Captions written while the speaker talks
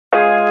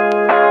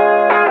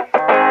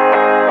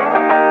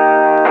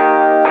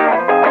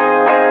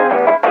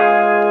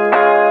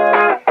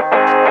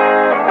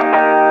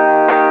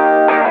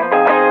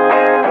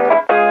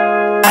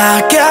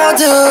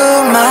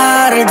아껴둔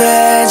말을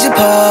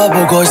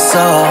되짚어보고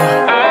있어.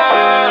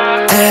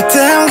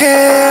 대뜸 그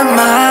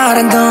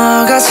말은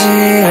너가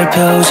지을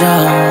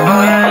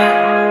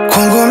표정.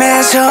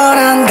 궁금해서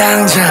난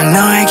당장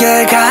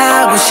너에게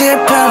가고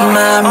싶은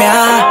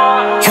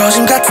맘이야.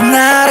 요즘 같은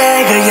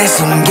날에 그게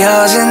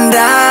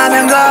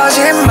숨겨진다면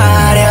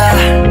거짓말이야.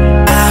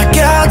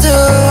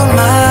 아껴둔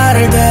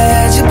말을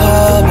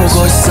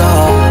되짚어보고 있어.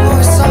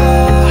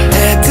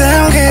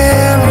 대뜸 그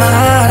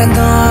말은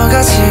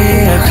너가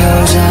지을 표정.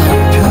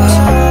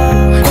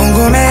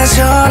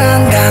 궁금해서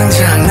난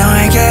당장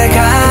너에게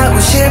가고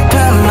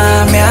싶은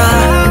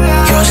맘이야.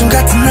 요즘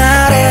같은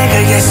날에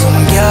그게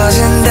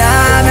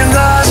숨겨진다면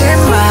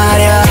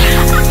거짓말이야.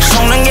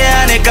 속는 게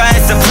아닐까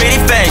했어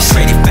pretty face.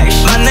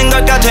 맞는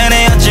걸까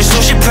되뇌었지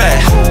수십 회.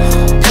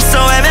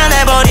 했어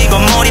외면해버리고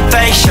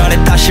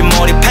모티베이션에 다시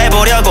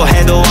몰입해보려고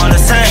해도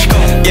어느새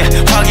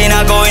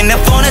확인하고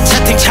있는 폰의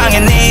채팅창에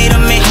네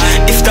이름이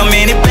If the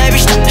minute baby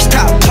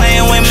stop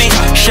playing with me.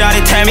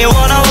 Shawty tell me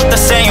what I want the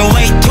same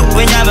way too.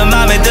 왜냐면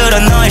맘에 들어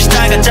너의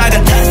스타일과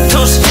작은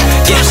tattoos.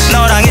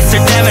 너랑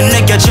있을 때면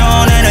느껴져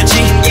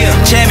에너지.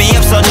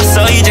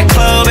 재미없어졌어 이제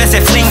클럽에서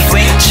fling.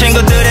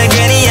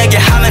 친구들에게 네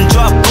얘기하면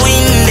좋아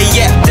보이는데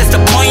yeah that's the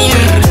point.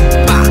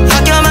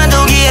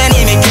 학교만두기엔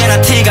이미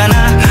꽤나 티가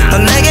나.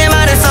 넌 내게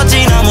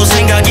말했었지 너무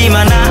생각이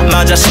많아.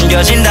 맞아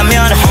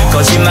숨겨진다면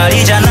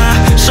거짓말이잖아.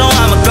 So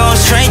I'ma go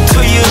straight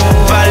to you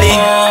빨리.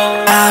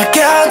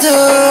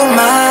 아껴둔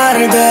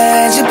말을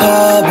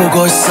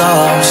되짚어보고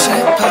있어.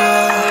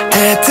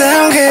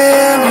 대뜸 그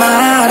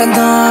말은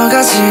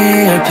너가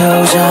지을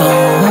표정.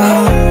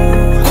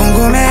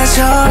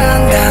 궁금해서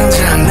난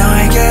당장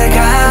너에게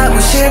가고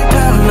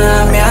싶은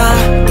맘이야.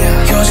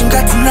 요즘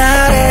같은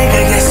날에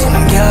그게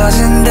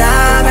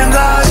숨겨진다면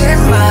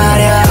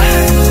거짓말이야.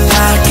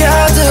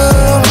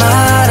 아껴둔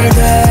말을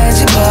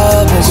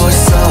되짚어보고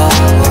있어.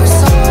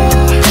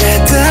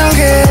 대뜸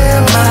그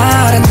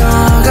말은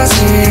너가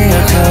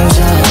지을 표정.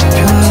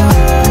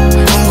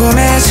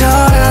 궁금해서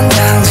난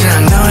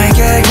당장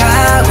너에게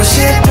가고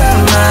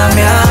싶은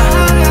맘이야.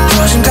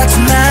 요즘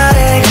같은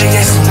날에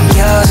그게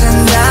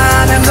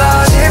숨겨진다면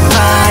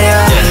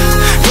거짓말이야.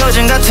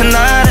 요즘 같은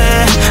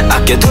날에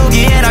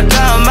아껴두기엔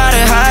아까운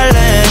말을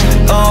할래.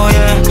 Oh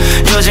yeah.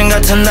 요즘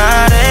같은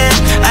날에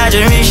I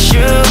just miss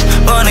you,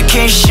 wanna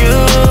kiss you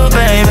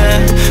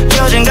baby.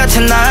 요즘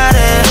같은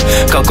날에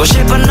걷고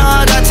싶은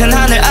너와 같은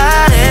하늘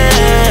아래.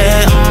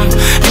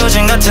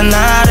 요즘 같은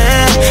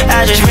날에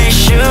I just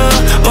miss you,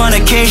 wanna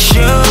kiss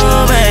you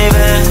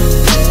baby.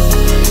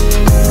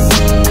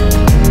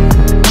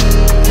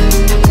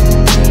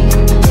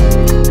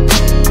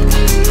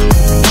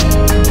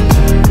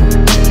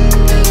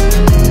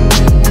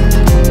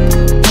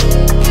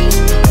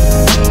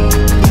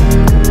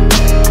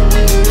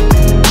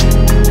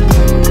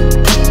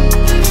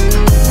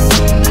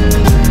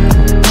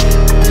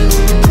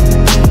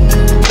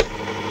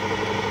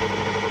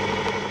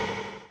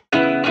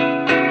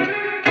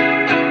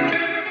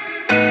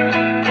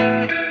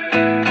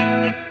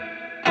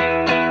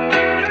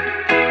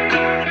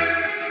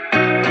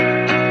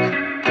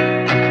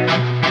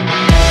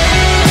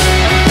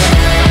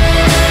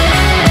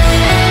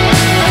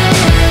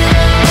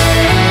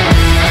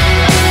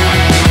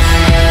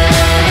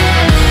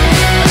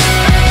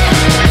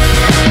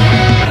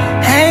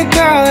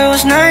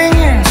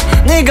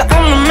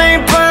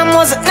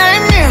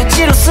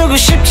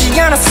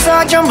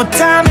 전부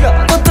다 밀어.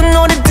 어떤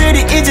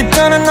노래들이 이제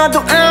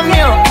떠나나도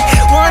알며.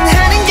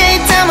 원하는 게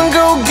있다면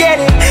go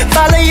get it.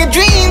 Follow your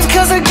dreams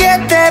cause I'll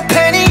get that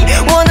penny.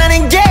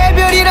 원하는 게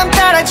별이람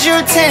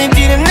따라줄 테니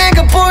뒤는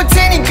내가 볼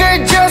테니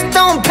girl just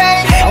don't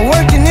pay. I'm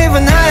working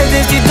even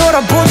harder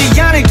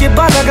뒤돌아보지 않을게.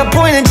 바다가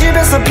보이는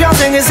집에서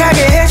평생을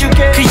살게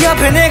해줄게. 그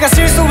옆에 내가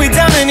쓸 수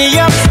있다면 이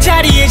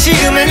옆자리에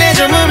지금의 내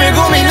젊음을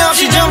고민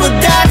없이 전부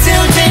다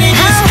태울 테니 How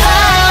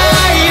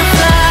high you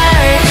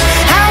fly,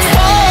 how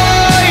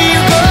far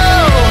you go,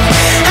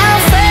 how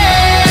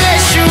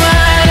fast you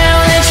run,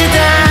 I'll let you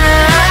down.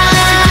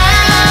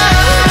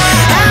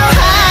 How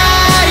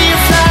high you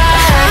fly,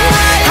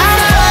 how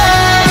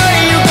far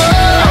you go,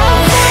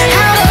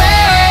 how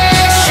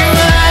fast you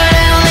run,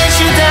 I'll let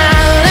you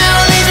down.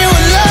 I'll leave you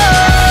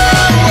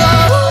alone.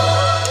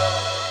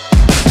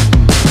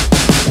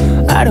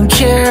 I don't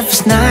care if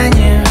it's 9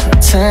 years,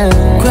 10.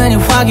 괜히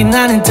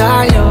확인하는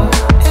달려.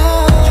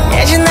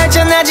 정해진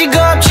날짜는 아직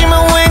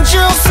없지만 왼쪽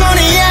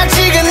손이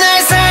약지가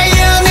날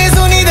살려. 내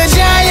손이 더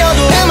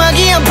잘려도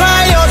음악이 안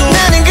팔려도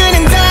나는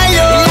그냥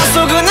달려.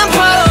 약속은 안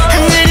팔아.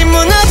 하늘이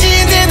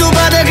무너진데도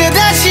바다가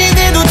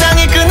닫힌데도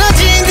땅이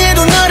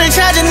끊어진데도 너를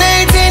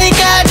찾아낼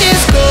테니까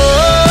just go.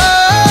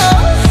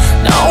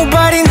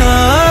 Nobody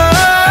knows,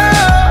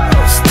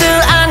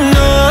 still I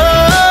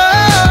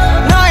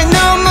know. 너의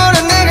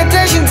눈물은 내가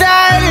대신 다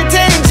흘릴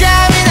테니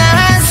잠이나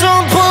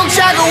한숨 푹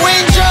자고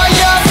enjoy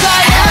your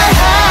flight. How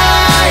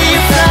high you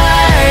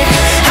fly,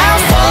 how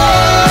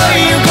far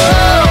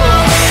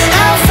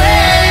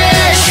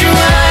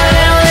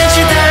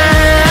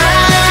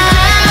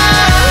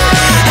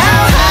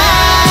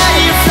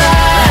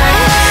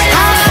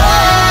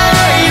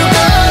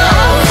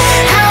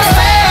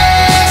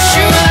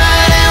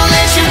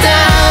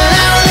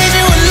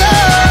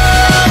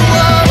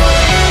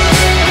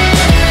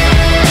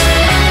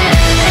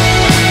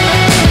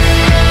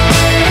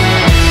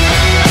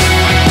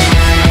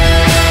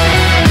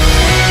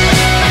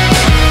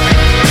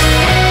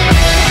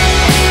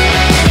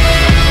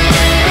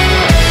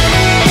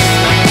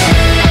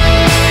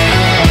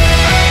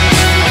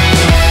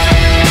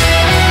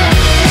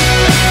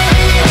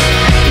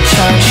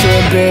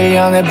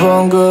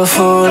변해본 그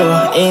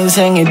후로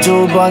인생에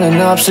두 번은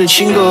없을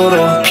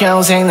친구로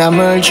평생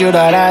남을 줄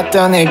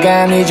알았던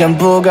애가 네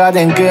전부가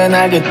된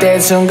그날 그때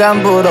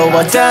순간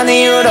부러웠던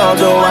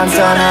이유로도 안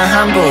떠나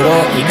함부로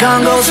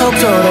이건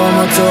고속도로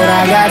못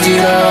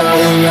돌아가지로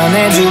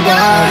 1년에 두 번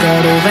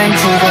거로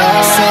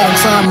밴쿠버 새로운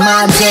from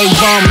my day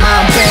one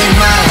my day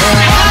my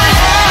own.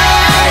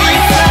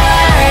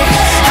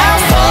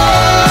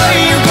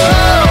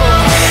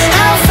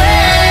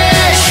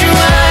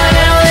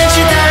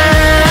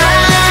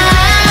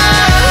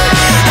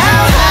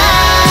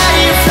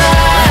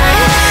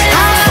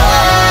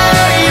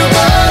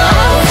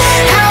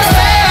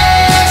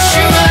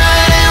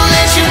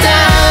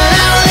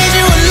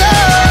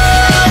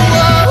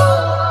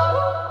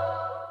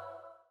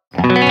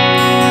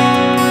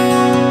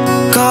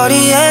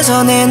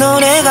 거리에서 내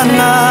노래가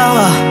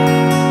나와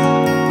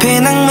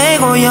배낭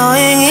메고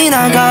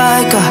여행이나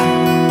갈까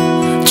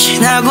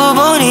지나고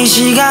보니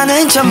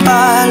시간은 참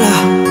빨라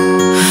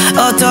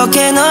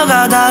어떻게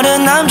너가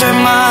다른 남자를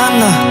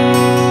만나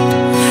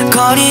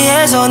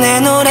거리에서 내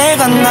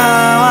노래가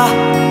나와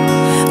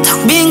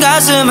텅 빈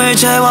가슴을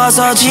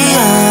채워서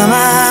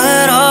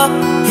지하망으로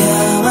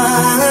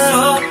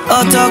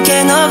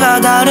어떻게 너가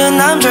다른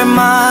남자를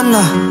만나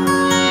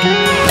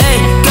Hey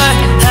girl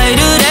how you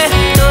do that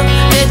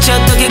대체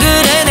어떻게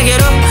그래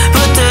내게로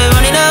붙을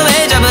원이나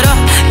왜 잡으러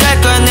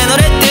갈 거야 내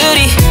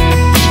노래들이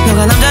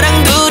너가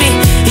남자랑 둘이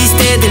있을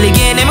때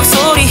들리게 내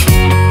목소리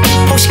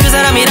혹시 그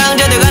사람이랑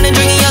자돼가는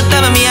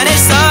중이었다면 미안해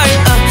sorry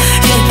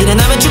yeah 이래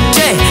너면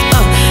축제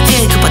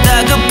yeah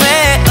급하다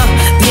급해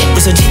yeah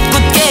웃어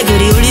짓궂게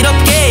그리울 일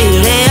없게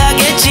일을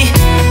해야겠지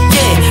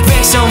yeah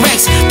Rex on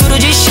Rex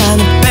두루지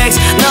shining bags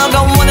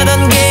너가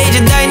원하던 게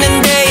이제 다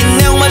있는데 이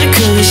내용마저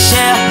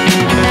클리셰야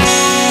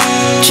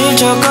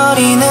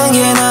질척거리는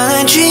게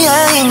나는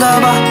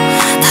취향인가봐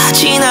다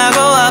지나고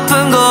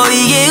아픈 거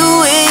이게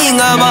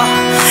우회인가봐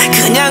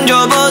그냥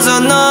접어서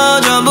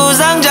넣어 전부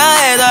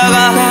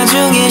상자에다가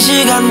나중에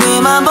시간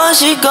되면 한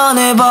번씩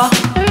꺼내봐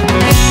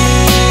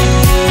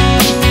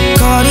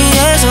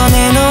거리에서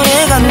내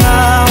노래가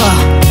나와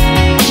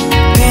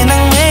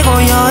배낭 메고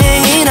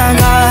여행이나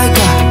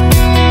갈까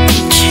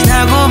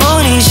지나고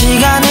보니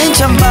시간은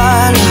참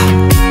빨라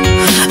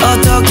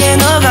어떻게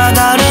너가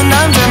다른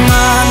남자를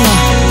만나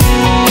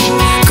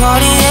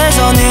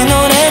거리에서 내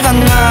노래가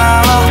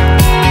나와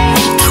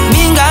텅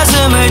빈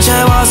가슴을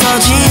채워서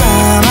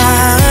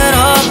지하망으로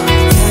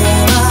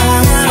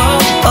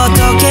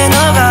어떻게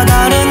너가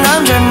다른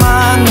남자를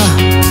만나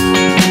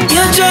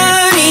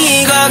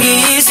여전히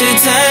거기 있을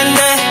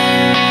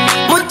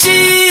텐데 못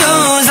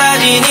지운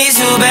사진이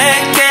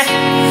수백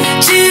개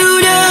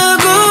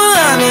지우려고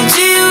하면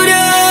지우려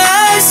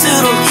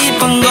할수록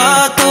이쁜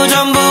것도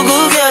전부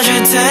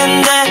구겨질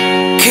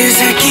텐데 그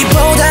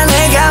새끼보다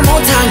내가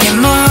못한 게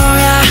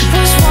뭐야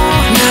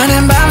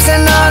나는 밤새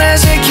너를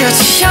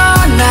지켜지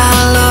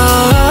날로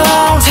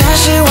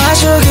다시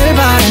와주길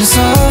바란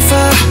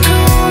sofa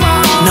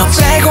너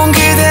빼곤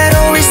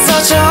그대로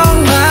있어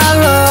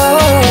정말로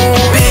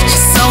빛이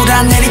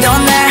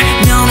쏟아내리던 날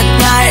너는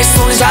나의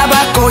손을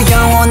잡았고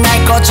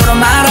영원할 것처럼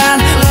말한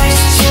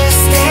Let's just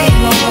stay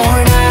one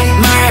more night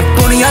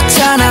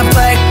말뿐이었잖아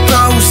Black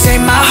rose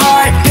in my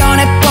heart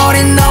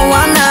변해버린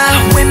너와 나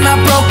with my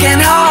broken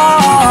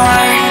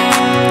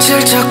heart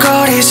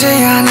질척거리지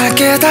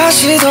않을게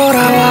다시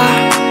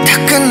돌아와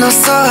다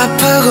끝났어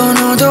아프고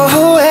너도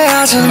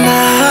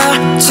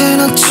후회하잖아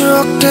지난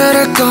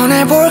추억들을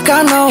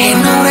꺼내볼까 너와 이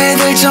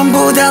노래들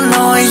전부 다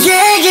너의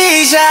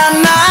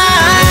얘기잖아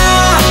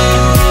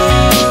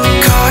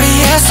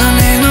거리에서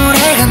내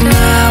노래가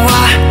나와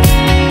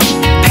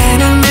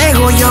배낭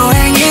메고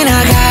여행이나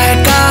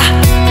갈까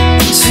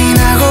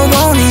지나고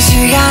보니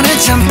시간은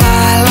참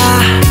빨라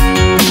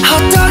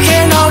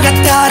어떻게 너가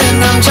다른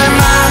남자를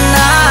만나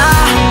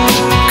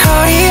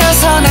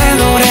거리에서 내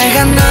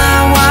노래가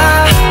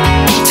나와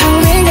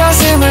텅 빈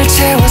가슴을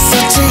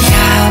채웠었지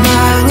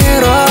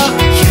야망으로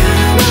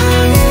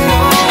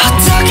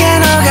어떻게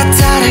너가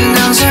다른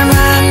남자를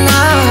만나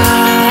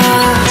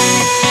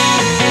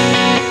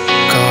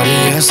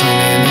거리에서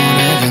내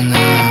노래가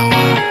나와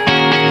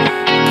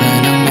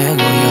배낭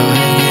메고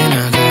여행이나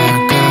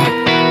갈까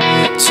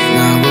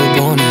지나고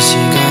보니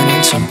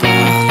시간은 참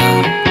빨라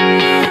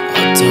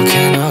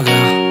어떻게 너가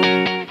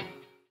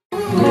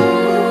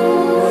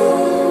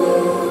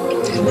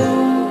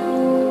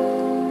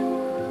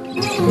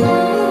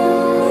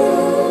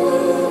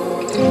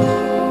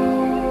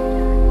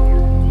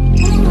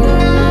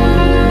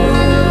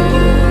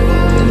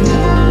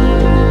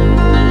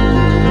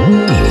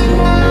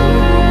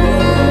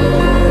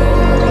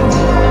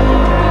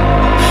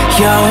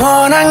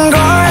영원한 걸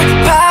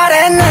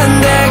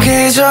바랬는데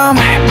그저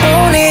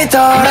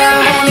말뿐이더라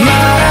말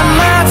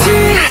한마디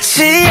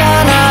하지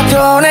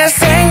않아도 내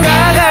생각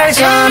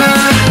알잖아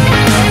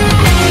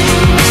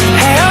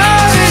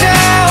헤어지자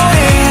우리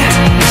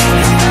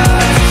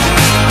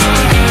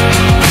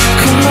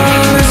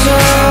그만하자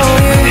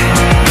우리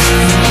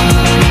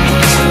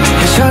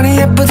여전히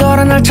예쁘더라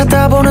날 찾아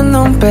쳐다보는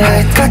눈빛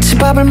같이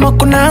밥을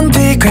먹고 난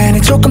뒤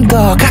괜히 조금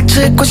더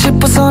같이 있고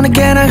싶어서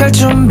내게 나갈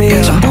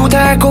준비 전부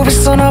다 알고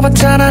있어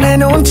너봤잖아 내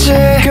눈치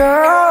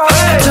Girl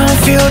Don't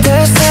feel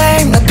the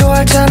same 나도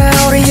알잖아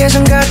우리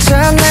예전 같지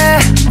않네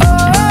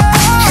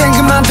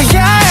생각만 더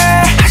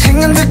야해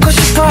아직은 듣고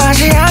싶어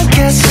하지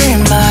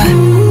않겠지만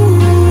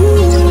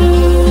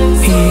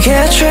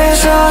이게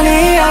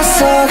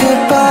최선이었어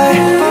goodbye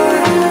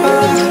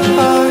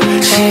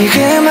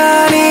지금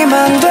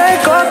아니면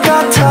될 것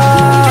같아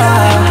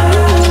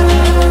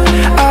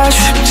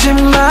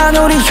아쉽지만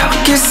우리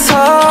여기서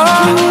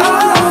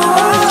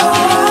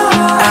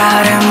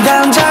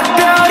아름다운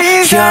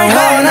작별이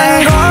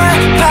영원한 걸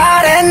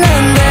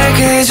바랬는데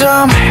그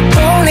점을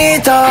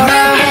뿐이더라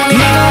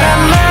말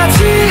한마디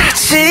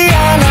하지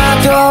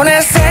않아도 내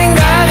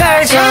생각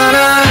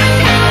알잖아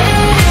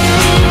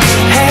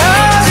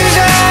헤어지자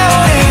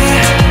우리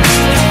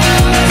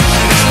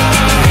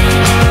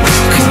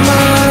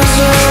그만하자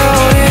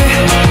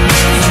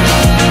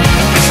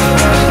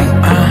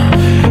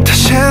우리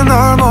다시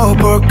널 못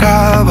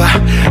볼까봐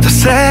더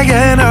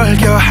세게 널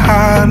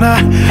껴안아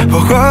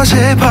보고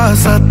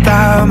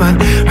싶었었다만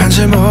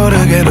왠지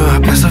모르게 너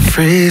앞에서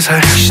freeze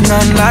역시 넌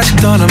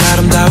아직도 너무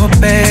아름다워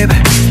baby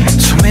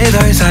숨이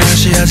더 이상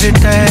쉬어질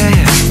때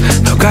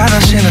너가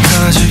다시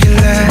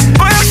나타나주길래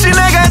뭐 역시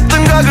내가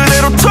했던 거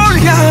그대로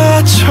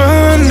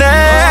돌려주네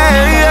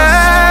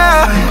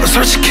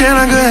솔직히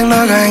난 그냥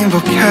너가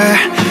행복해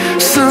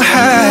So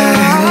hey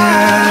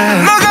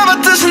너가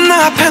봤듯이 너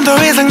앞엔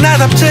더 이상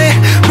나답지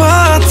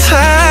못해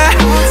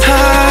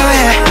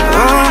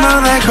넌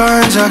내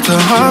거인 적도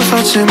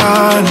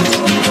없었지만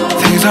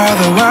These are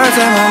the words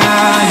in my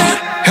mind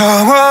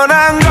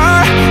영원한 걸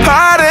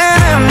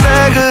바라는데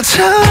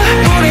그저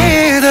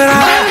우리들아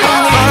말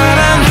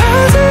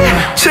한마디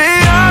하지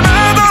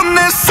않아도 내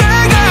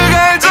생각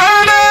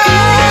알잖아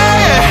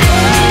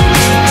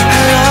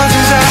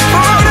헤어지자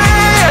우리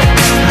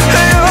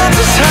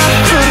헤어지자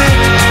우리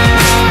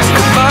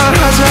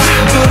그만하자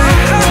우리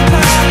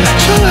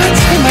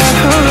좋았지만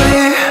우리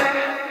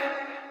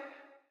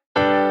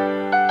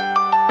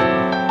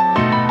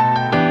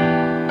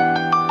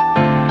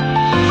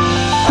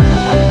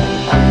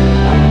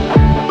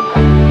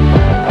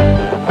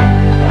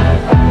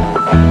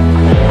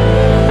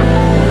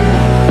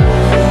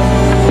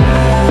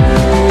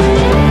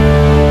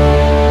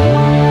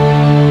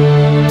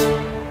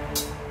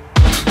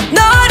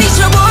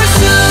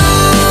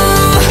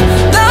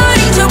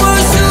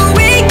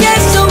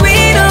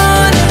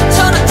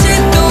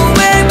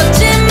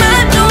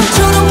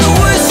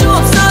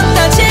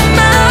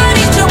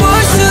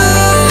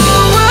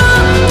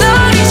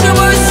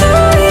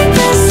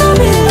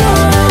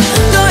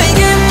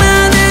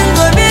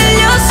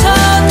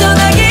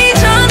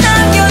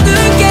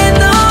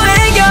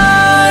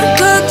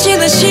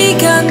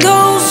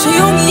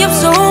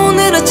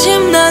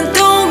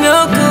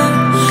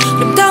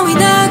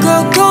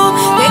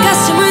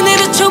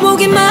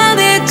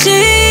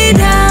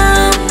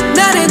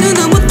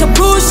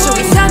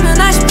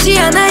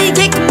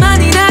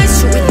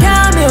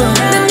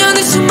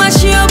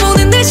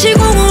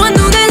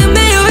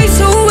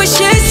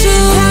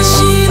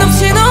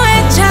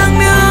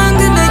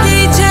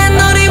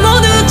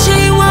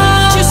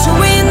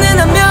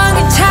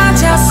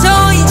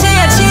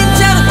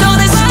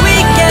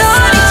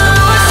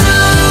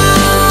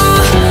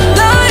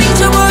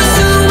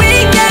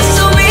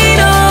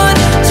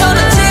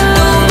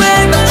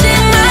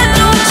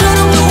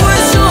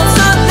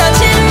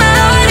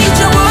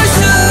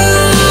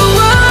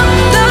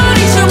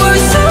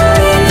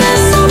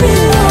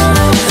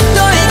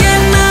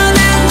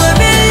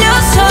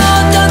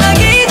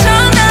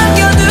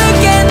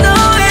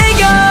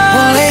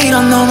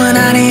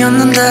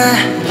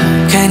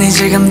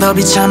지금 더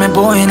비참해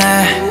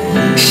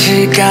보이네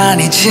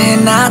시간이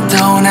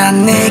지나도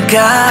난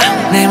네가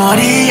내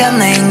머리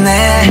안에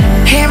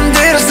있네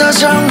힘들어서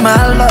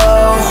정말로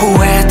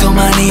후회도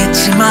많이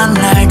했지만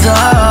날도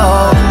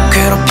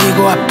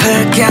괴롭히고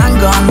아플게 한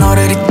건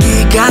너를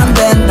잊기가 안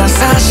된다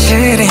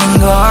사실인걸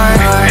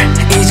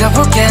널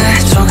잊어볼게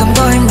조금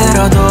더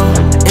힘들어도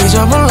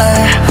잊어볼래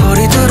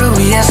우리 둘을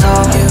위해서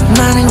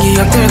많은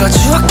기억들과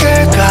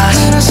추억들과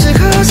하나씩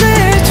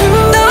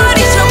거제해도 널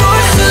잊어볼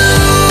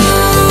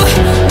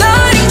널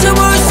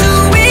잊어볼 수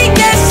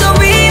있겠어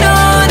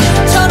이런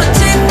저런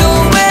짓도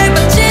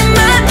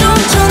해봤지만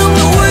좀처럼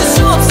놓을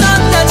수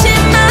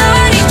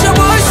없었다지만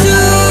잊어볼 수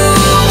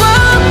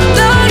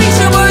널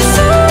잊어볼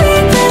수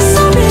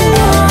있겠어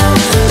이런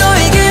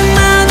너에게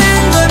많은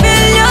걸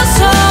빌려서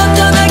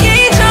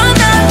떠나기 전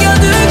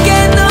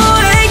남겨둘게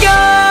너의 결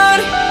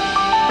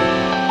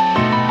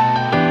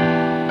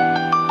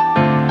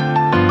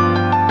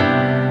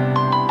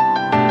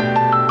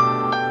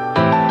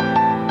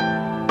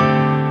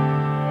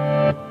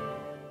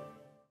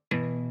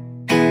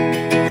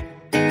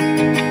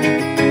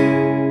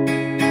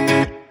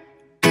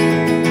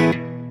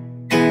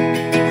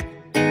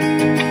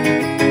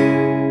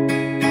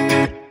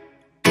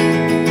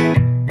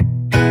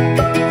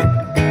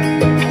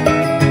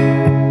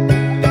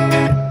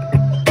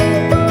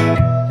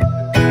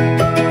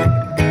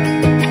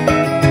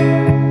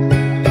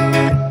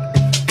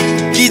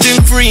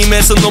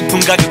그래서 높은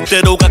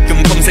가격대로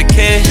가끔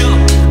검색해.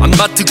 I'm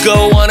about to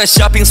go on a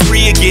shopping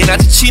spree again.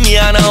 아직 취미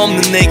하나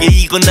없는 내게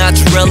이건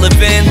아주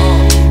relevant.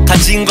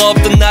 가진 거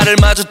없던 나를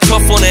마저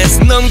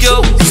폰에서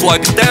넘겨.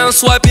 Swipe it down,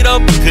 swipe it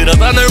up.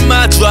 그러다 널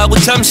마주하고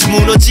잠시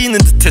무너지는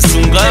듯해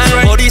순간.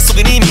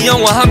 머릿속엔 이미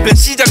영화 한 편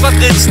시작과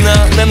끝이 나.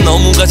 난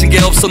너무 가진 게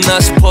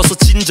없었나 싶어서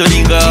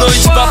진저리 가. 너희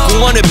집 앞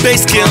공원에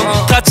베이스 캠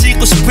같이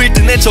있고 싶을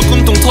때 내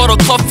저금통 털어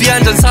커피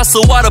한 잔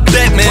샀어. What a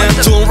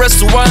Batman. 좋은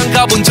레스토랑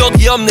가본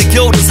적이 없네.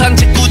 겨울은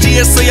산책 굳이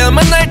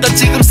했어야만 할까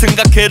지금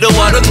생각해도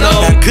I don't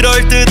know. 난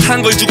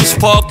그럴듯한 걸 주고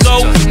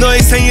싶었고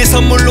너의 생일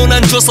선물로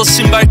난 줬어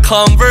신발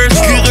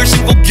Converse. 그걸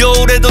신고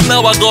겨울에도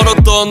나와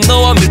걸었던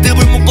너와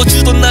매듭을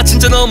묶어주던 나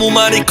진짜 너무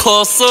많이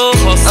컸어.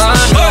 I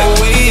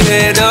know we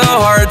had the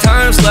hard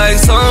times like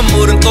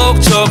선물은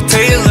꼭적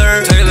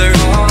Taylor.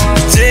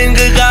 이젠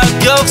그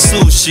가격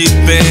수십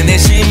배 내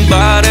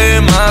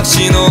신발을 막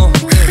신어.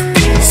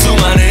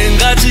 수많은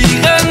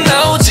가지가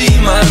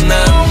나오지만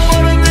난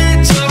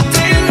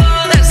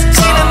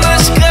지난번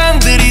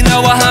시간들이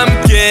나와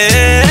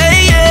함께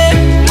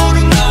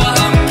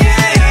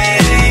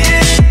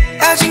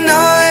아직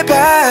너의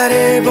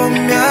발을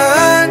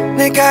보면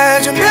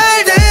내가 좀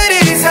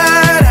별들이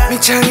살아.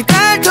 밑창이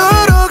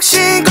닳도록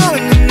쉬고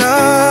있는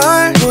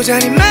널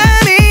보자니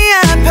맘이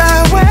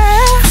아파. 왜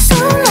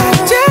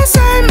솔직히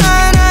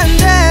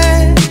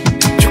살만한데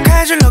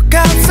족해줄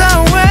너가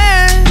없어.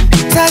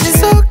 왜 사진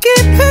속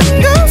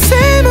깊은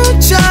곳에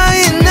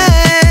묻혀있네.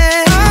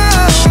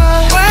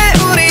 왜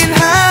우린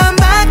한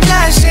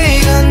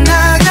바퀴씩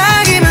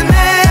건너가기만 해.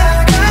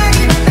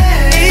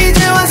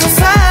 이제 와서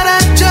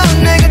사라져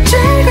내가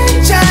제일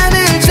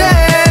괜찮을지.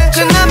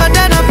 그나마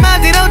단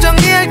한마디로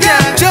정리할게.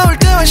 좋을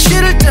때와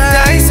싫을 때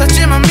다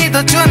있었지만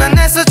믿어줘 난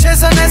했어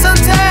최선의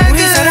선택.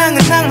 우리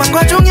사랑은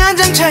낭만과 종이 한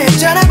장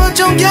차이였잖아.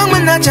 보통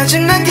경만 나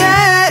짜증나게.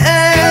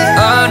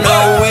 I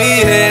know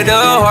we had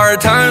the hard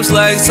times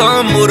like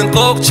선물은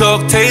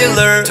꼭적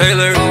Taylor.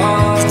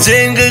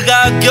 이젠 그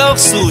가격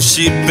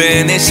수십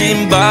배 내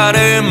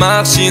신발을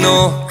막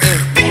신어.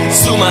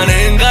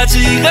 수많은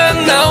가지가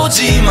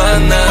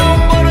나오지만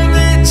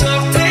난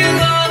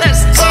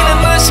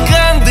지난번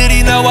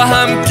시간들이 나와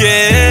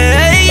함께.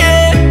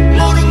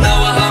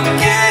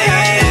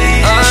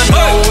 I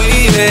know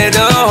we had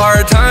the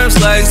hard times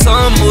like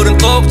선물은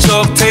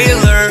꼭적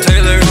Taylor.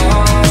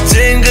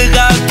 이젠 그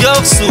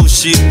가격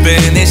수십 배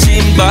내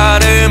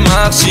신발을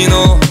막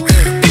신어.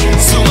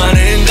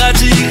 수많은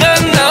가지가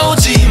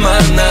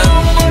나오지만 난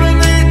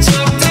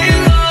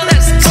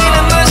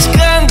지난번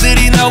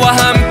시간들이 나와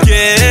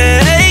함께.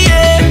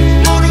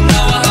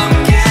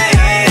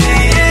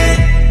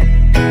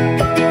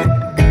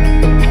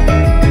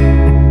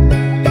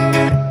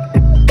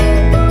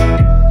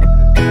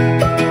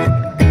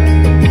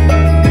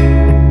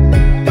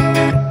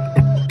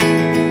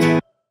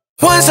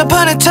 Once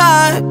upon a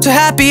time, to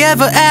happy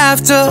ever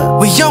after.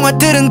 왜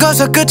영화들은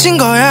거기서 끝인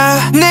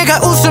거야. 내가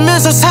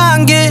웃으면서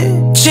산 게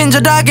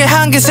친절하게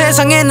한 게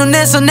세상의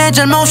눈에서 내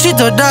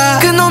잘못이더라.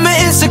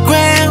 그놈의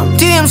인스타그램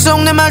DM 속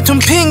내 말투는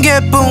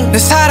핑계뿐. 내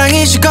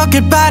사랑이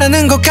식었길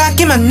바라는 것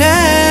같기만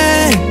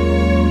해.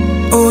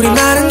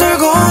 우리말은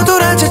돌고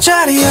돌아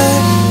제자리에.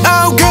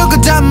 Oh girl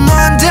그다음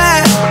뭔데.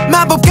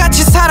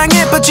 마법같이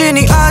사랑에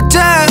빠지니 어때.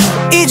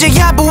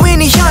 이제야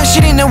보이니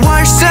현실이 내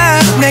월세.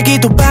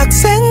 내기도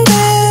빡센데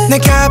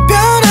내가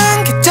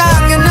변한 게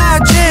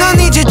당연하지. 넌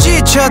이제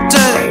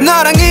지쳤대.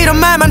 너랑 이런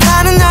말만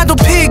하는 나도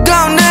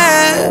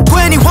피곤해.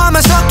 괜히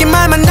화만 섞인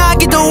말만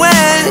나기도 해.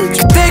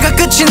 그때가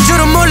끝인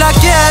줄은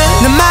몰랐게.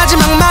 내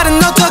마지막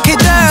말은 어떻게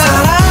돼.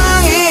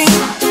 사랑이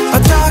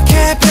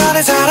어떻게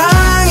변해.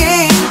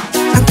 사랑이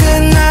안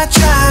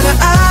끝났잖아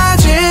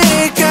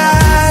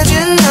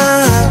아직까진.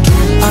 난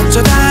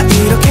어쩌다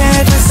이렇게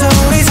됐어.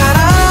 우리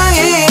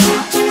사랑이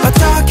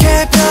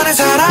어떻게 변해.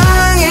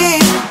 사랑이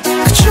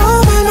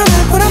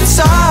But I'm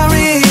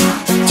sorry.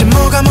 이제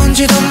뭐가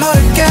뭔지도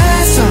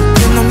모르겠어.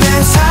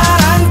 그놈의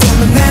사랑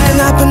때문에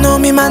나쁜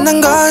놈이 만난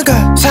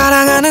걸까.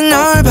 사랑하는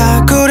널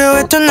바꾸려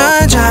했던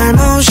날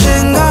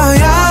잘못인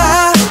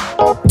거야.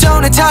 또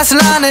내 탓을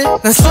안 해.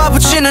 난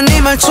쏘아붙이는 네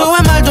말투에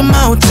말도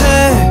못해.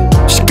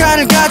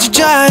 시간을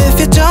가지자 if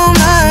you don't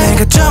mind.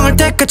 내가 정할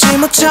때까지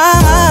못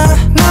참아.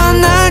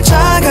 넌 날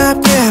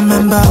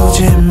차갑게만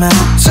보지만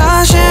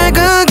사실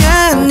그게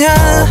아니야.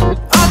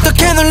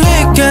 어떻게 널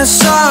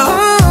잊겠어.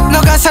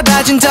 너가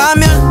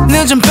사라진다면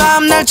늦은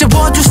밤 날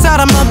재워줄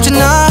사람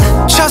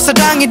없잖아.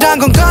 첫사랑이란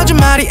건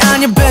거짓말이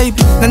아니야 baby.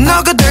 난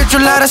너가 될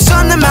줄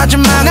알았어 내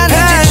마지막. 난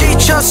이제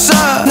지쳤어.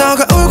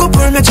 너가 울고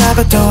불며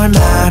잡아도 할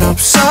말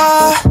없어.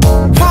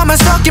 화만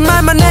섞인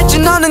말만 했지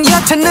너는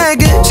여태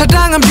내게.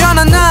 사랑은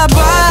변하나 봐.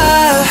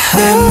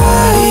 내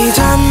말이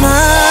다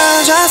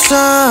맞았어.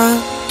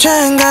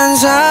 쟁간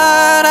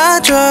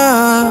사라져.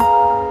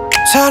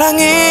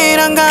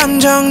 사랑이란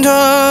감정도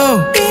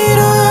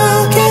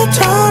이렇게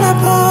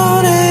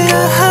떠나보내야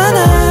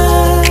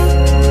하나.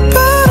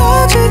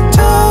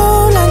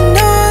 부러지도 난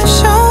너의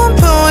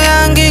샴푸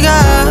향기가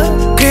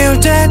그리울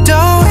때도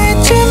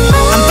있지만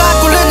안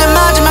바꿀래. 내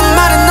마지막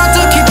말은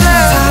어떻게 돼.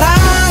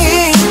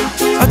 사랑이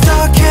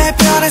어떻게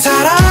변해.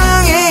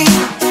 사랑이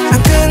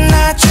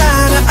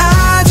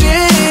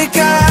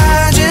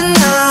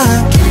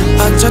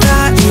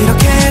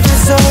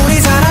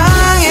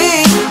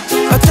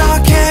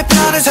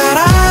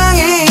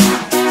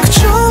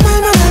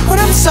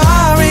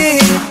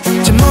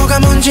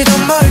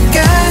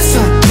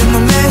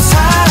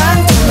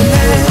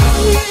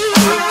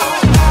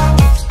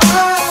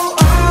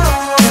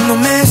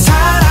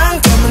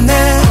사랑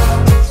때문에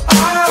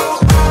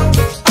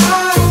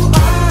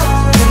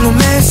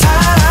그놈의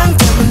사랑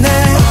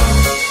때문에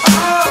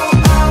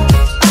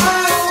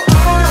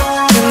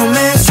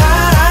그놈의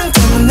사랑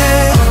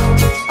때문에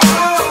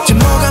이제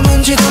뭐가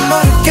뭔지도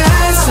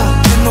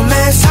모르겠어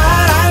그놈의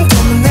사랑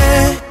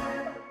때문에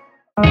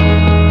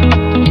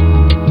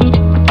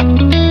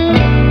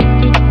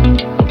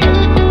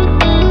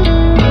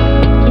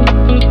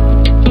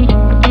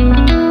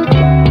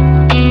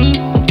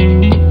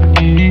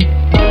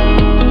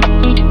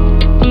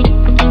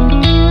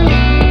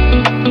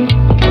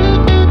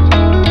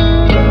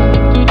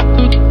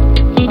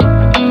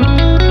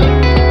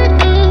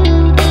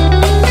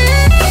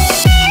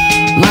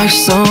Like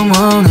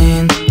someone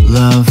in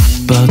love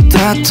but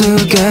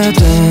다투게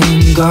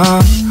된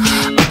건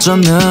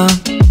어쩌면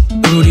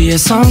우리의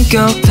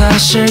성격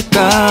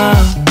탓일까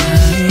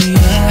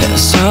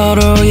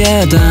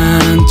서로의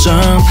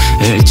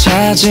단점을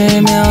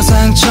찾으며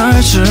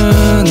상처를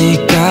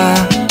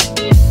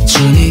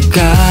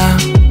주니까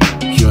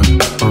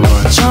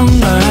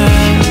정말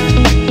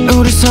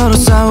우리 서로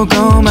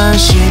싸우고만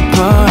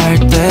싶어 할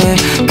때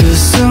그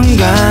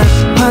순간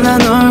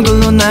환한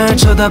얼굴로 날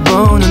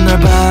쳐다보는 널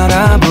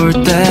바라볼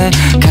때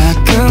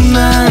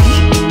가끔은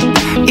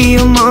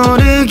이유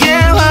모르게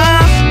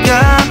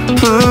화가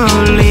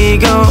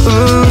풀리고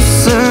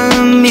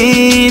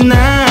웃음이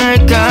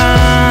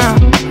날까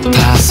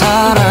다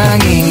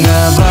사랑인가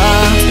봐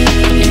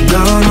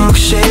이건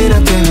혹시 나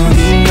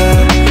때문인가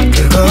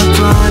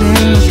그것도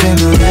아닌 너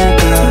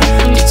때문일까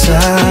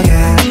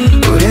이상해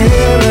우리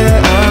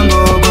왜 안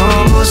보고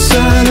못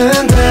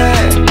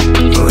사는데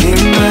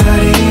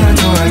우리말이 안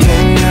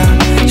통하겠냐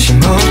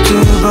심호흡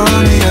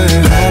 2번의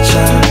여행 가자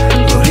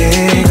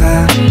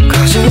우리가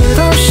거짓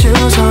없이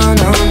웃어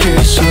넘길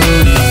수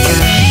있게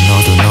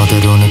너도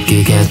너대로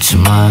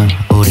느끼겠지만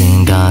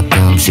우린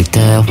가끔씩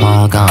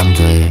대화가 안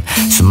돼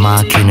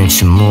숨막히는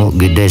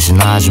침묵을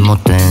대신하지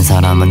못된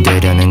사람은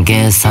되려는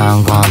게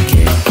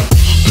상관계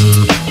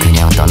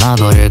그냥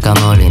떠나버릴까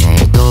멀리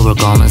내일 또 볼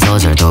거면서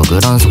잘도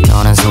그런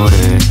속편한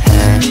소리를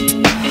해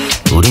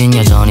우린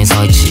여전히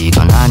서있지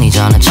이건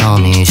아니잖아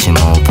처음이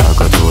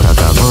심호흡하고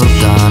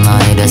돌아가볼까 나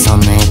이래서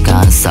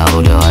내가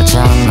싸우려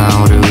하잖아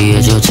우릴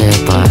위해줘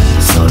제발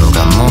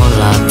서로가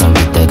몰랐던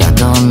그때가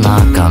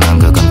떠나가면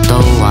그건 또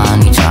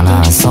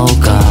아니잖아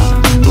속아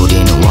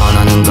우리는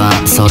원하는 바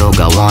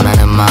서로가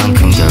원하는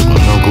만큼 결국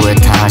누구의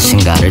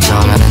탓인가를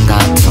정하는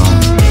다툼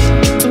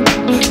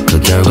그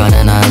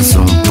결과는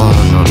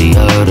한숨뿐 우리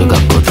여유를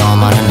갖고 더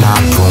많은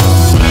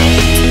아픔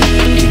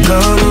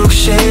이건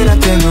혹시 나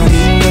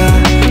때문인가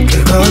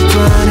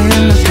그것도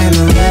아닌 너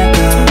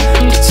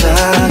때문일까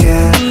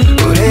이상해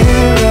우리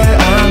왜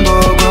안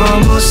보고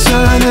못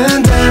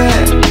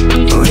사는데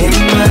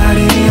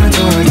우리말이 안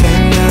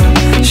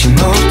통하겠냐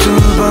심호흡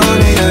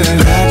 2번의 여행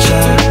가자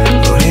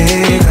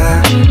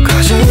우리가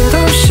거짓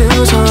없이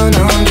웃어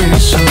넘길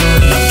수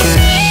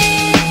있게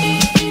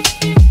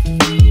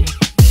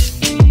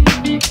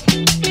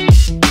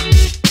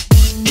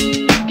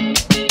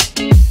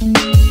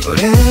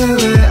우리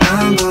왜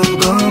안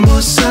보고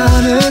못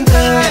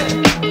사는데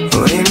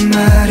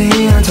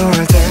우리말이 안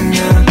통할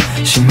때면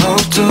심호흡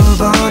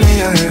 2번의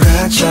여행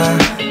가자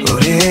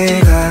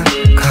우리가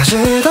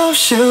거짓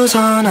없이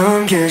웃어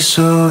넘길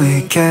수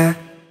있게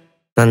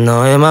난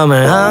너의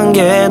맘을 한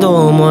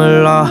개도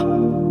몰라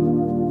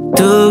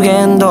두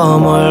갠 더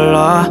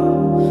몰라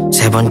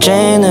세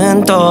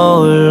번째는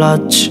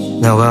떠올랐지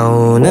너가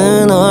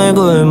우는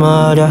얼굴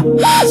말야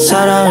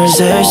사랑을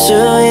셀 수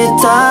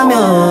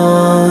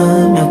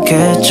있다면 몇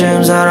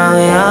개쯤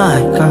사랑해야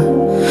할까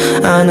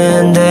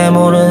아는데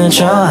모르는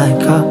척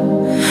할까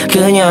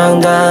그냥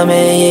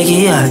다음에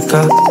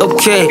얘기할까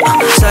오케이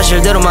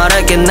사실대로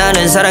말할게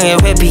나는 사랑의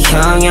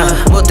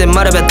회피형이야 못된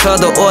말에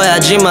뱉어도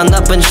오해하지만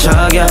나쁜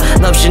척이야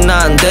너 없이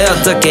난 돼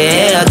어떻게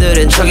해야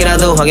들은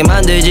척이라도 하게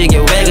만들지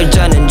계획을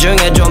짜는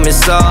중에 좀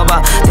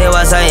있어봐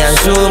대화 사이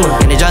한숨은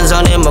괜히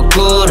전선은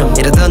먹구름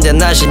이러던데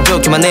나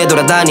신좋기만 해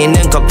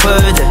돌아다니는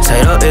커플들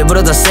사이로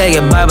일부러 더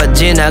세게 밟아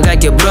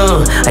지나갈게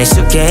브룸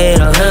익숙해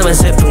이런 흐름은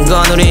슬픈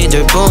건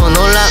우리들뿐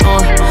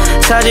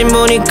올라온 사진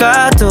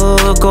보니까 또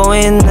웃고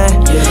있네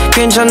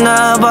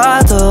괜찮나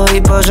봐도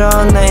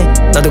이뻐졌네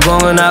너도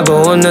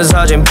공연하고 웃는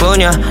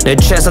사진뿐이야 내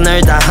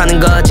최선을 다하는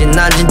거지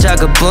난 진짜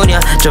그뿐이야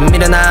좀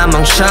미련한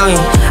멍청이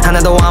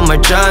하나도 안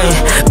멀쩡히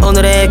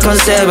오늘의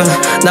컨셉은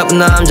나쁜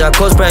남자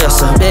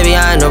코스프레였어 Baby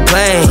I know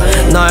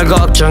playing 널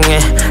걱정해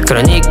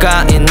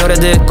그러니까 이 노래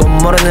듣고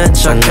모르는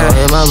척해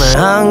너의 맘을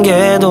한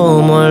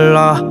개도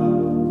몰라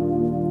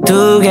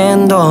두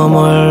갠 더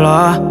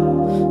몰라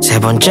세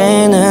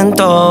번째는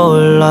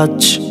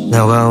떠올랐지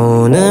너가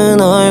우는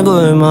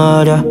얼굴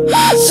말야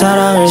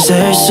사랑을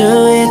셀 수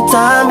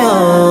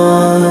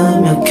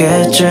있다면 몇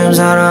개쯤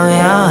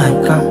사랑해야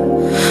할까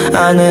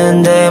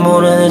아는데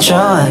모르는 척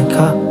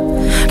할까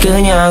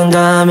그냥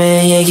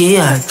다음에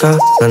얘기할까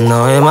난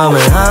너의 맘을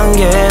한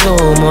개도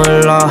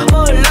몰라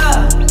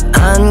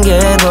한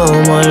개도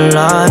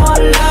몰라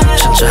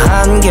진짜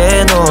한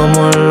개도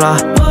몰라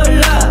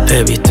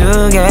Baby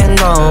두 개는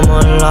더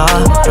몰라.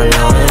 난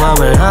너의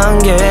맘을 한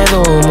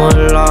개도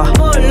몰라.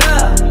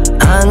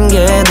 한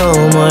개도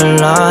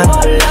몰라.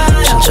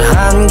 진짜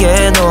한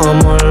개도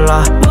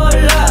몰라.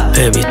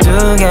 Baby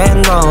두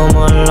개는 더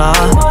몰라.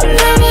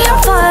 Baby I'm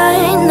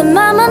fine. 넌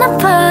맘은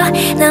아파.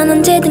 난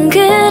언제든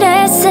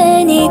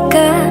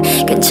그랬으니까.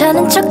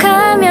 괜찮은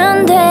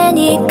척하면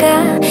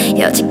되니까.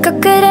 여지껏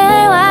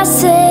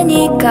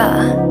그래왔으니까.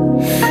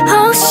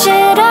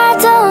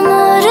 혹시라도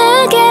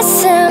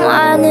모르겠음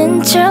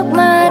아는 척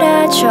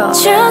말아줘.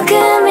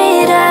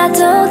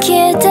 조금이라도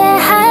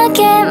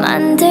기대하게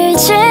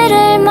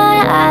만들지를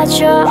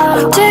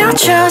말아줘.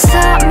 되어줘서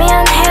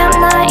미안해 I'm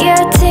not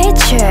your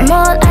teacher. 못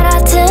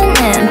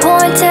알아듣는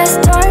point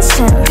test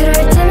원심. 그럴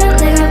때면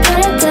내가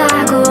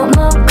변했다고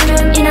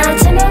먹구름이나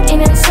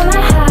제목이면서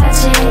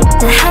말하지.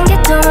 나 한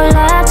개도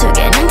몰라 두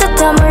개는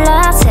더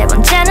몰라 세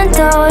번째는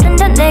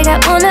떠오른다 내가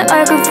오늘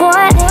얼굴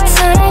보아.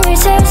 사랑을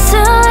셀 수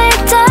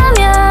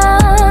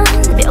있다면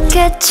몇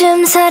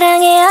개쯤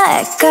사랑해야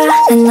할까.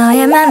 난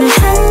너의 맘을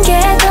한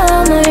개도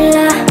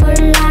몰라.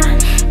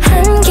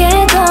 한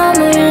개도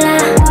몰라.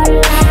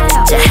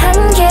 진짜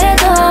한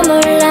개도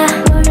몰라.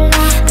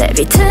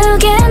 Baby 두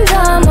개는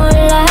더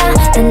몰라.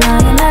 난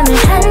너의 맘을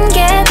한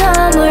개도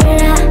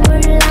몰라.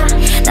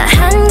 나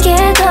한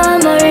개도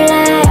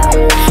몰라요.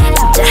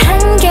 진짜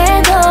한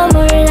개도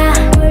몰라.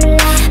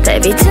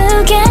 Baby 두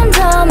개는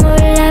더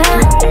몰라.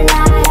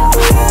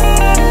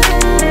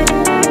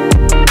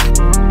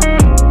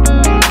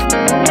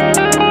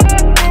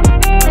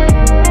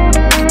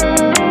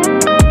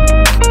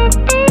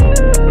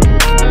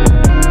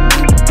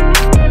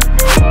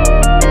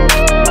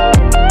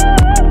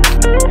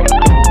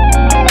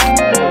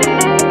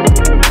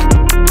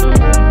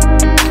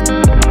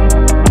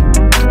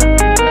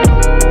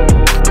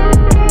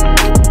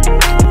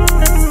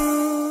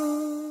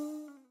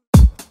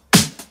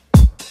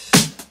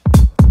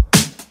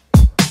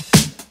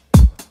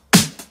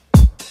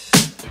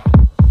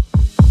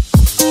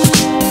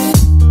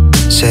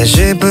 새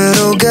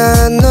집으로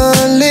가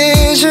널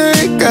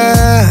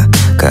잊을까.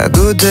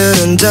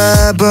 가구들은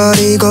다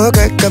버리고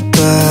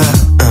갈까봐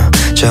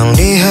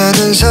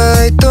정리하던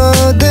사이 또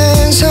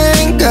든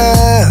생각.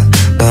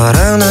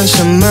 너랑 난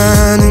참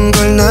많은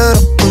걸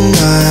나눴구나.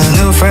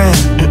 New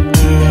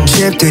friend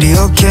집들이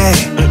오케이.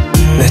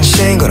 내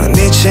친구랑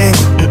네 친구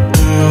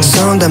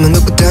손 담은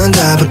누구든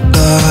다 불러.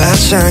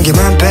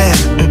 하찮게만 패.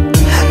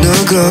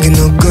 누구긴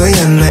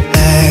누구야 내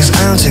ex.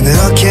 아무튼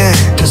그렇게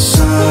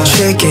됐어.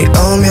 쉽게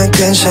오면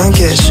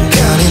괜찮겠지.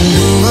 편히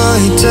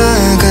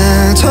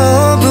누워있다가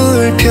더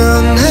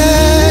불편해.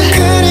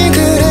 괜히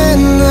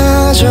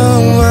그랬나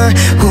정말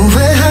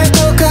후회할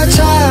것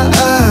같아.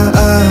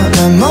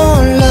 난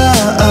몰라.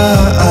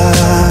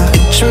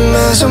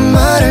 이쯤에서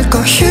말할 거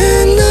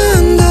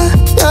있는데.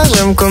 야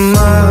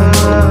잠깐만.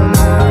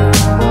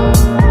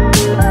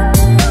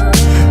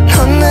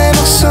 넌 내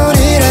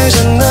목소리를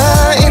알잖아.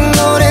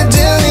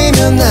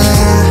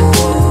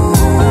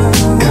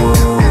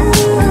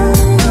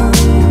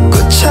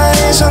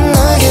 차에서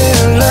나게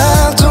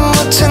연락도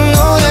못해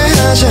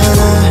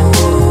노래하잖아.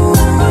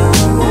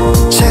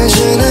 잘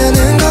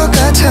지내는 것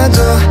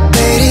같아도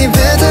매일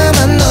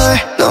입에다만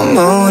넌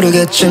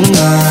모르겠지 널.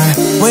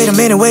 Wait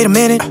a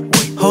minute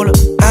hold up.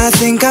 I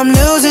think I'm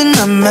losing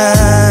my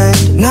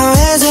mind.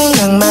 너의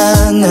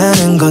생각만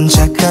나는 건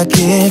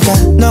착각일까.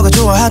 너가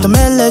좋아하던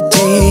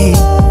멜로디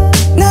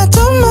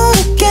나도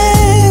모르게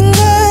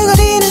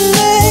흥얼거리는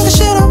내가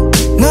싫어.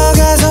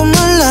 너가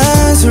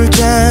선물한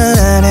술잔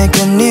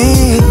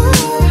안했겠니.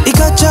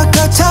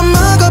 이것저것 다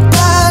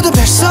먹어봐도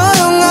별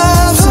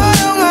소용없어.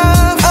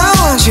 I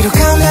want you to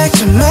come back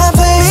to my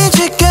page.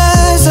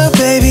 So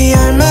baby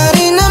할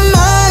말이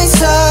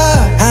남아있어.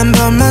 한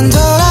번만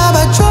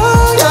돌아봐줘.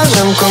 야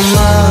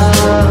잠깐만.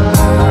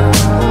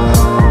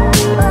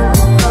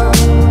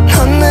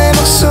 넌 내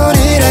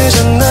목소리를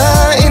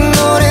알잖아. 이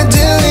노래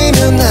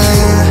들리면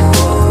나야.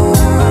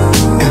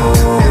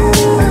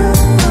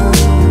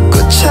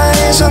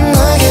 꽃차에서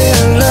너에게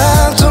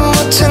연락도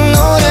못해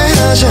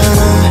노래하잖아.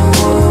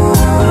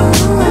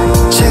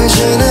 잘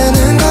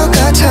지내는 것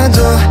같아도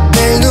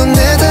매일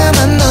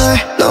눈에다만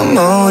넌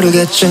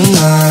모르겠지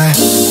널.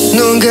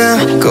 눈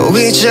감고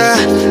있자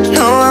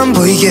너 안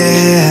보이게.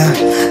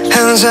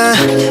 항상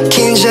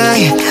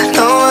긴장해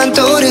너와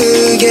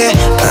또르게.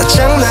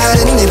 바짝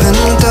마른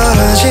입은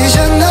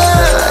떨어지잖아.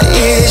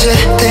 이제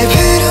내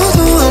필요도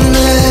없네.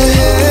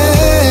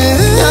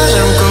 야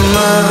잠깐만.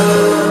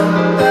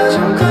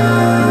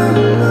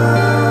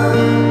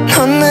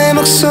 넌 내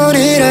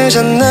목소리를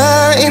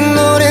알잖아. 이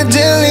노래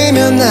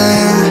들리면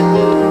나야.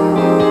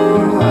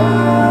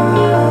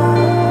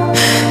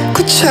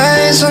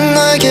 차에서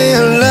너에게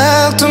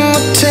연락도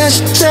못해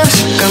진짜.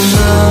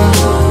 잠깐만.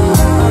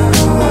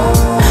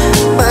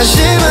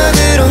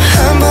 마지막으로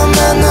한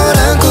번만 널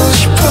안고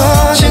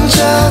싶어.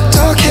 진짜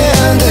어떻게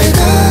안 될까.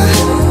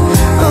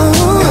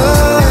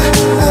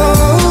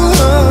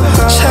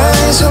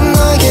 차에서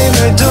너에게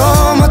말도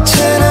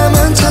못해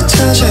나만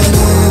탓하잖아.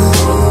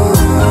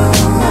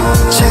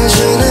 잘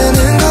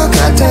지내는 것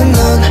같아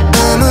넌.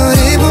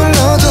 아무리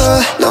불러도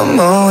넌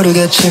모르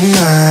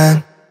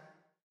알겠지만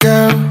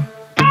Girl,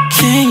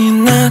 can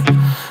you not?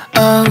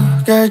 Oh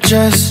girl,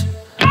 just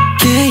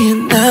can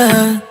you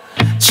not?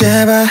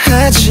 제발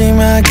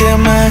하지마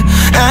그만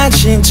아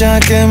진짜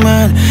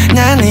그만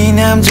난 네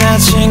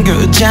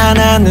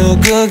남자친구잖아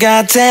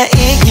누구가 돼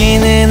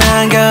이기는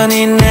한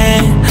건이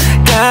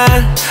내가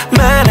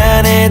말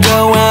안 해도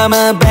I'm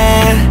a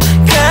bad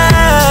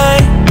guy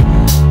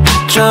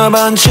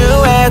저번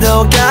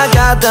주에도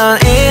가갔던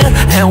일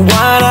And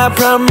what I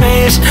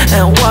promised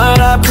And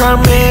what I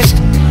promised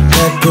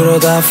 100%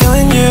 다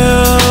feeling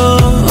you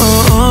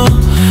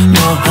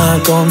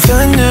너하고 I'm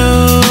feeling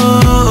you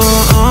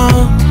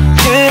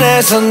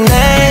그래서 널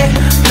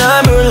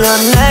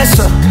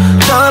불러내서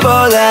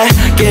떠볼래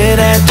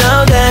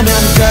그래도 되면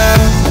girl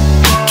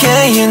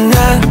Can you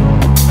not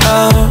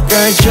Oh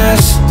girl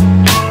just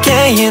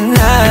Can you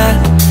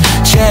not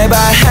제발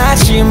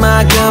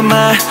하지마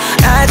그만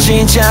아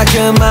진짜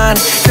그만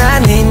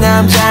난 네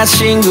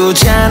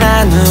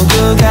남자친구잖아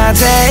누구가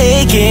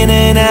돼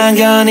이기는 한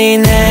건이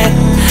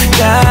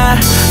내가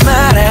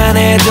말 안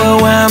해도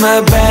I'm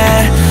a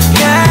bad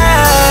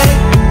guy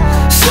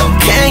So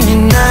can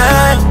you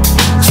not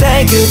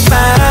Say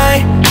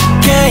goodbye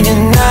Can you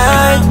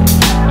not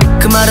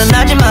그 말은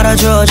하지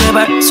말아줘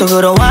제발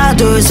속으로 와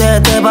둘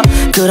셋 해봐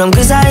그럼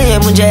그 사이에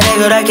문제를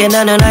해결할게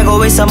나는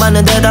알고 있어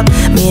맞는 대답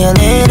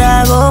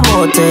미안해라고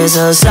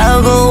못해서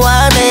싸우고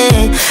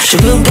하네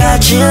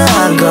조금까지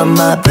한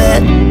것만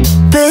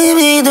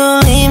Baby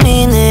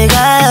돌림이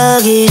내가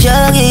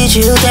여기저기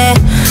줄때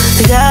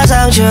내가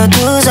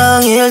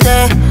상처투성일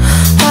때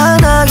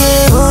환하게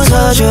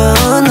웃어줘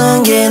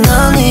웃는 게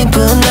넌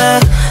이쁜데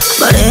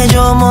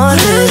말해줘 뭐해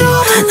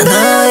난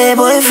너의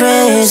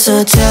boyfriend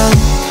So tell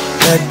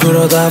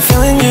 100% 다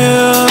feeling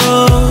you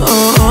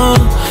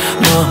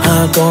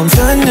너하고 I'm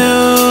feeling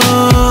you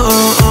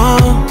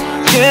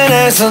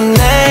그래서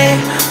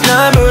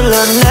널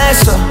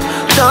불러내서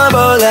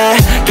떠볼래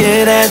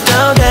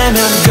그래도 되면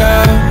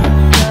girl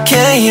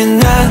Can you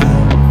not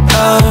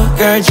Oh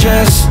girl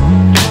just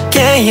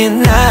Can you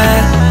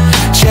not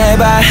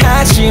제발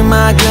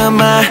하지마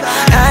그만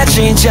아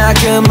진짜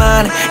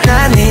그만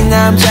난 네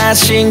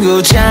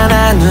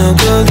남자친구잖아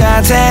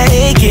누구가 돼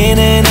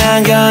이기는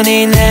한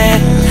건이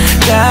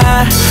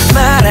내가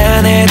말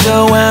안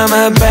해도 I'm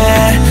a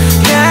bad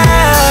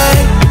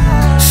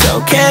guy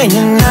So can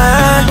you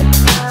not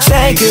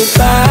say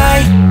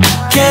goodbye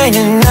Can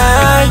you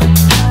not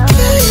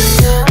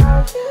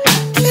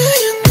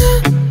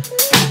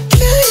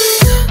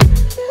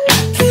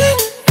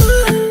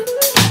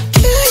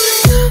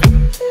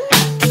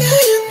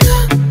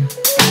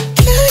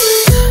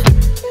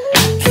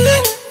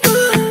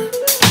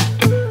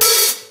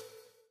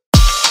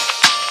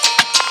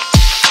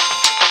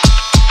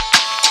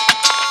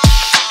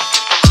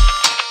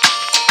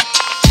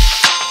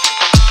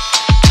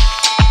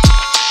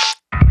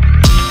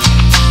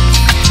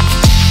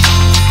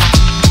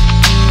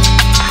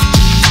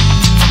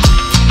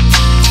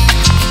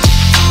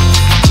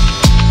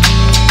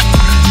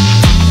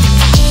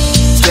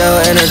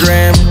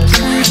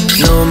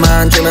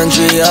눈만 뜨면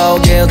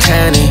쥐어길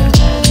테니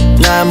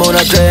날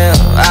무너뜨려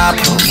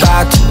아픈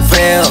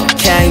battlefield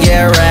Can't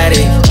get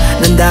ready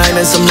난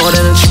닿으면서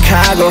모르는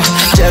척하고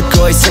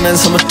듣고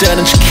있으면서 못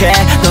듣는 척해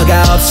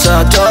너가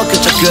없어도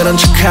그저 그런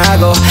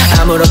척하고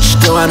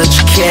아무렇지도 않은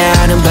척해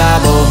하는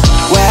바보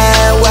왜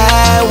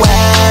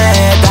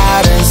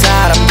다른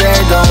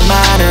사람들도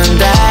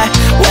많은데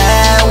왜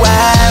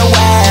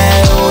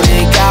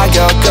우리가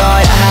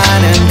겪어야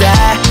하는데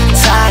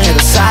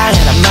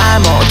상해라 말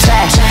못해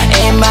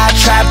In my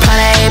trap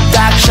판에 입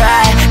딱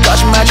try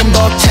거짓말 좀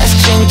못해서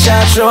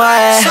진짜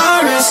좋아해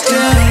Sorry still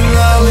in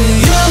love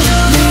with you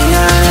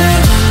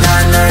미안해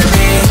난 널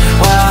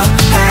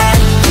미워해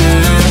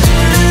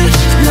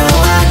No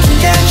I can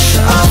get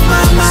you off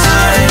my mind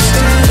Sorry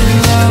still in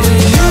love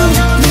with you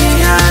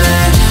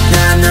미안해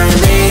난 널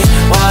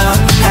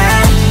미워해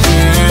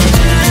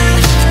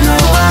No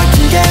I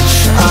can get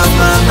you off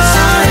my mind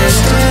Sorry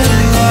still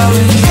in love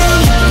with you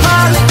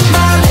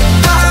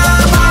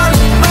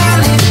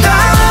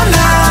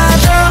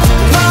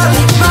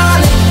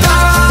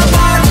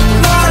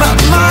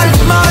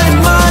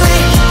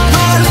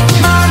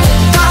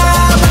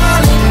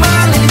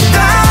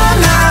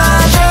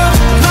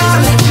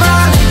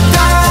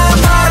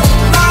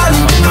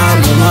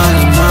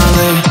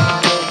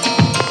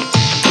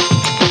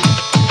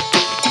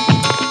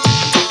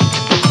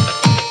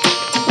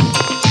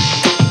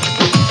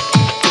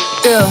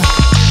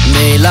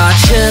매일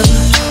아침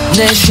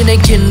내신의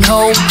긴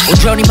호흡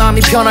온전히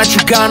마음이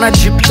편하지가 않아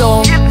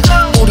집도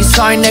우리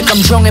사이 내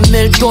감정의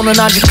밀도는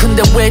아직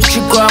근데 왜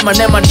지구야만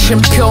내만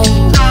침표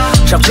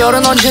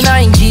작별은 언제나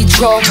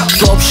인기적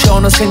또 없이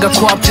어느 생각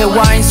코앞에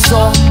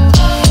와있어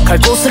갈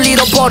곳을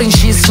잃어버린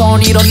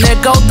시선 이런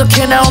내가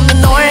어떻게 나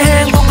없는 너의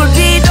행복을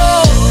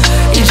빌어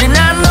이제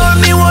난 널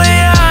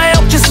미워해야 해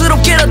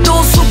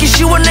억지스럽게라도 속이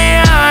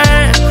시원해야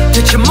해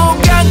대체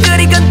뭐가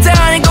그리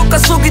간단한 것과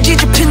속이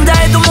뒤집힌다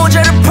해도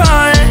모자를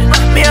팔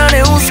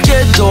미안해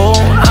우습게도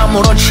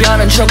아무렇지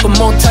않은 척은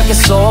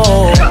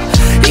못하겠어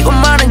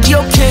이것만은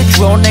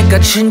기억해줘 너 내가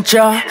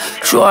진짜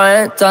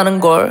좋아했다는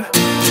걸.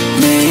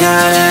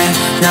 미안해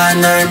난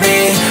널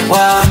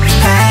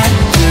미워해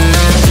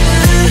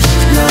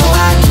No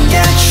I can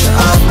get you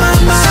off my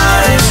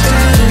mind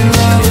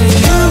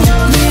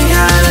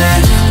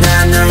미안해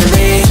난 널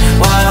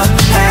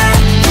미워해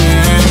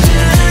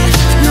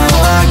No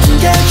I can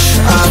get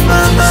you off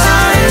my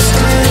mind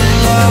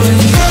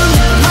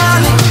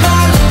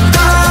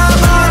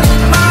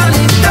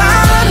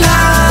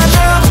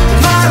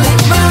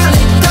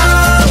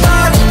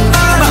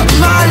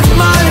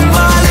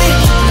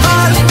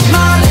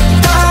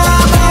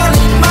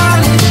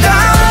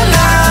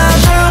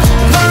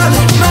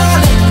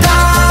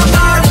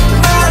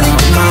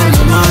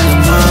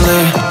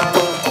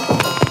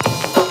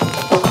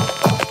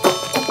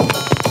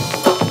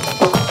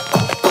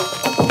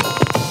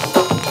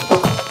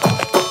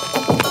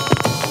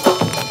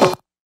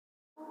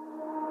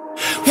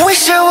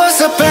Wish it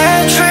was a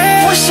bad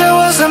trip Wish it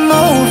was a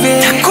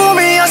movie 다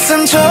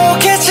꿈이었으면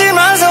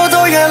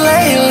좋겠지만서도 you're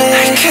lately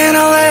I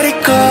cannot let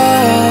it go I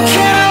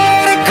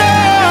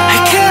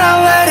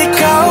cannot let it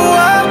go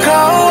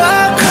A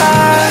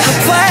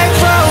black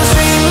rose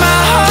in my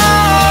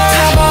heart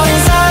타버린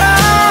사람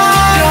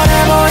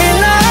변해버린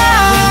나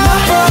With my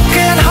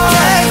broken heart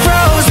Black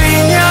rose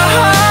in your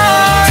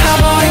heart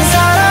타버린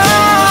사람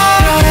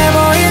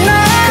변해버린 나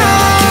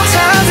다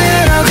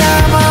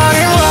들어가버린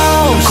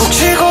rose 꼭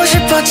쥐고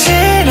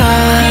싶었지만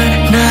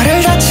나를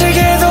다치게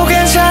해도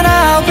괜찮아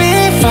I'll be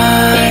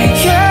fine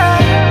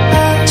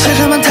yeah.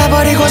 지금은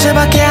타버리고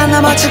쟤밖에 안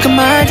남았지 그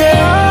말들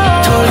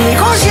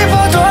돌리고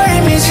싶어도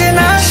이미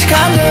지난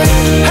시간들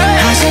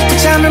아직도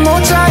잠을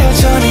못 자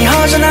여전히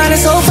허전한 이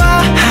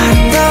소파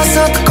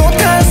아름다웠었던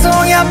꽃 한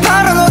송이야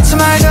바로 놓지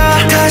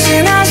말자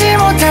다신 하지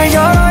못할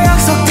여러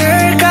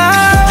약속들과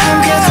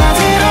함께 다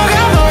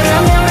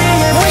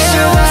들어가버렸네 우리의 Wish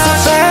it was a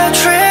bad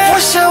trip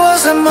Wish it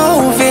was a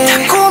movie 다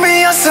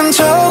꿈이었으면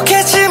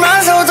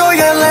좋겠지만서도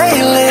you're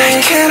lately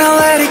I cannot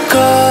let it go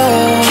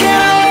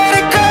I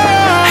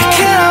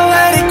cannot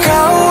let it go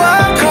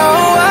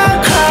A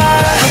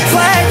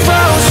black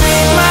rose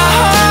in my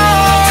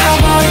heart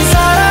타버린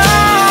사람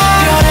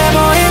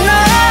변해버린 나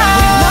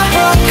With my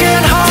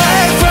broken heart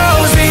Black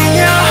rose in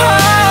your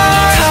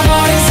heart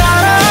타버린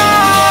사람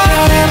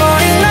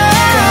변해버린 나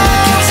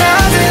다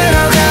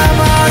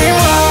들어가버린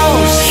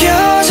rose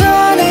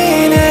여전히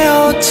내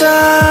옷장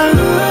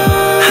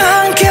안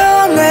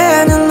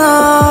껴내는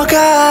너가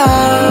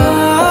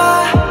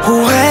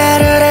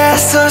오해를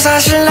했어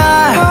사실 날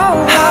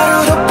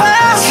하루도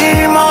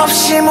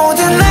빠짐없이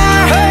모든 날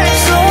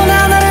손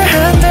하나를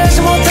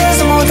흔들지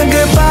못해서 모든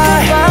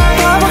goodbye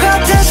바보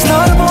같았지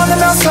너를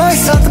보내며 서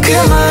있었던 그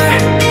말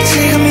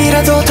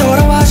지금이라도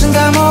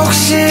돌아와준다면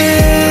혹시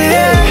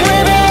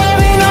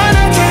Baby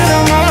너한테도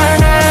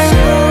morning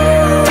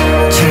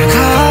잘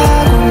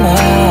가고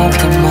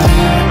없단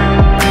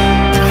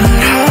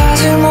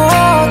말하지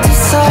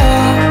못했어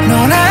넌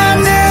안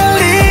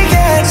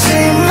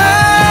들리겠지만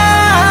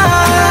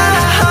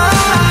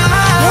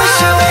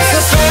Wish it was a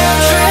bad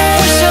trip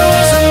Wish it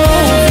was a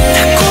movie 다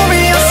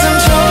꿈이었으면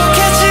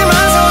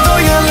좋겠지만서도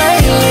you're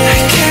lately I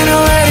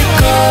cannot let it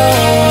go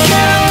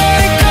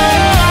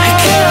I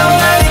cannot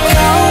let it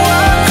go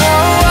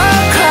A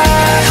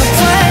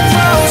black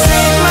rose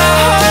in my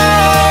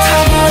heart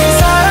타버린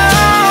사람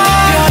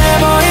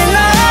변해버린 나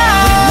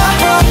With my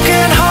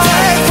broken heart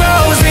Black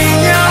rose in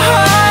your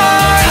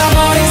heart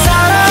타버린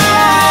사람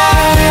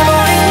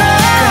변해버린 나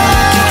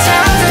다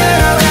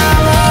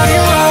들어가버린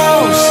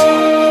rose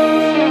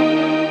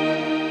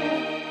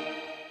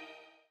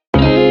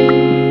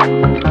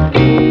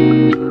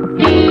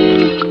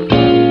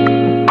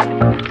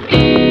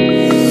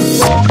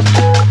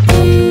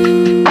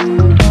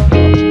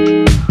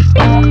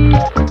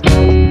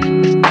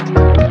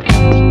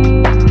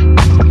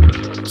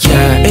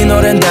이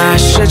노래는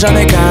다시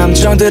예전의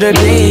감정들을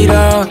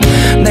빌어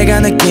내가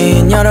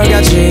느낀 여러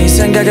가지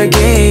생각을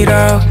기록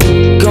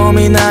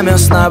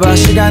고민하면서 나봐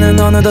시간은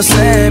어느덧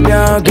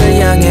새벽을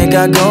향해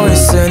가고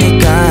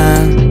있으니까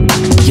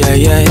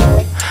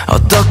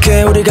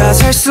어떻게 우리가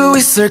살 수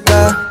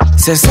있을까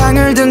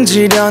세상을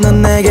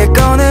등지려는 내게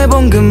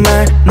꺼내본 그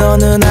말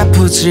너는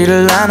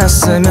아프지를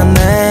않았으면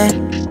해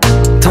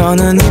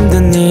더는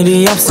힘든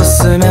일이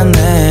없었으면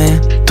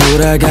해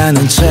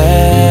돌아가는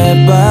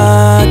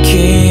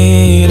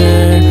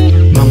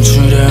쳇바퀴를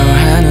멈추려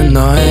하는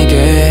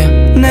너에게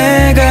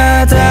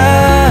내가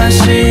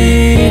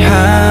다시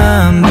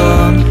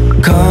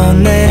한번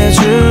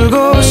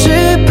건네주고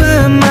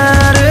싶은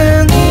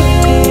말은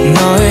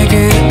너의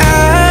그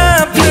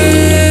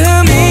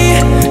아픔이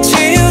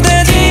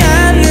치유되지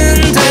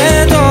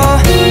않는데도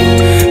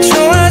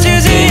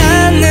좋아지지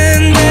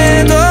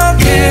않는데도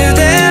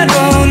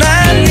그대로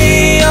난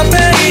네 옆에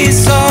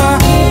있어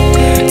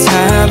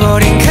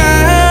타버린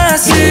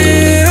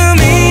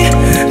가슴이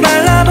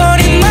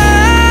말라버린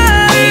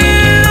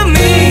마음이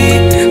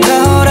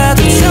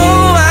너라도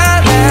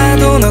좋아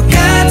나도 너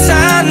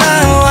같아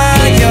나와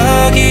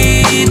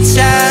여기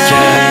있자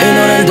이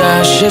노래는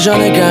다시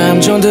예전의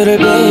감정들을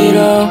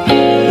빌어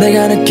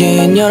내가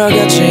느낀 여러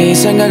가지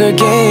생각을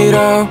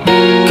길어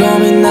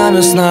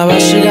고민하면서 나와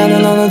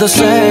시간은 어느덧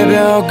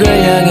새벽을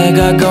향해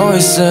가고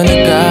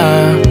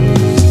있으니까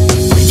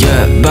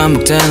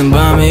반복되는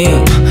밤이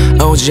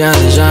오지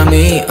않는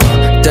잠이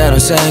때론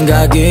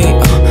생각이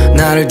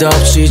나를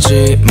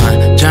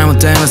덮치지만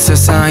잘못된 건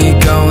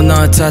세상이고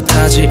널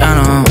탓하지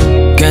않아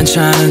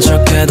괜찮은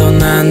척해도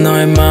난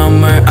너의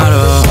마음을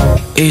알아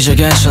이제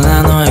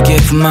괜찮아 너의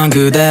기쁨만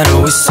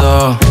그대로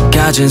있어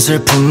가진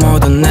슬픔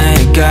모두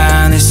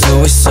내가 아닐 수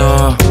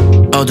있어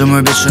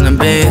어둠을 비추는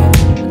빛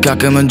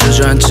가끔은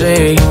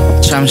주저앉지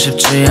참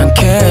쉽지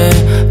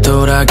않게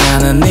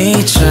돌아가는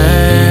이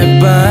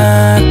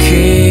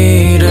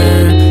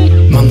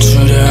쳇바퀴를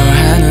멈추려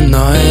하는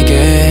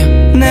너에게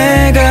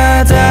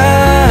내가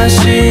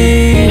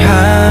다시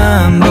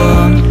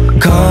한번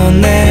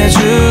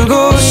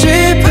건네주고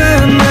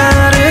싶은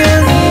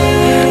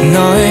말은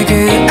너의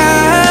그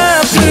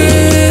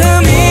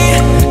아픔이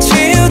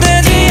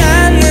치유되지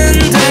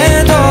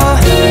않는데도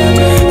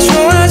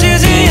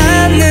좋아지지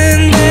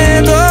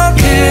않는데도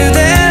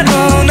그대로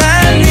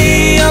난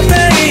네 옆에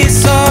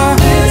있어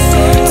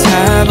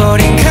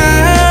타버린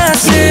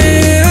가슴이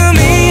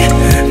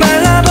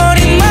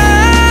말라버린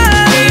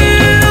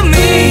마음이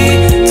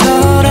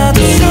더라도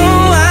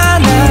좋아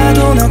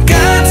나도 너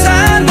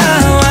같아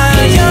나와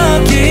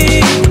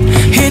여기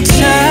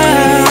있자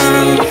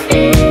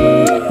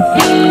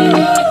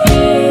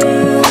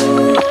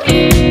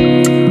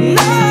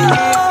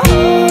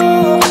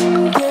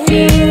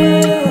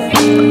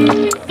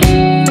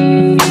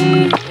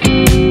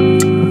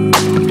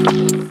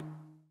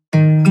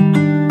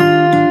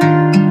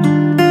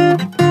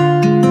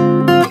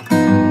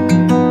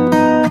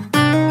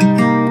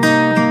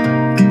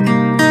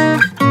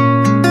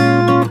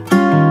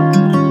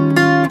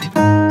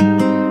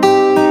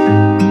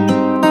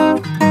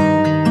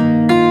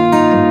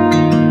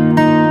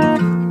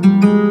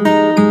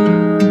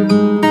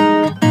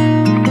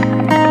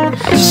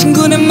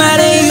친구는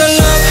말해 이걸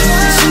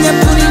love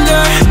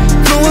순간뿐인걸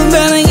좋은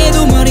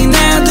반응에도 머리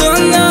나도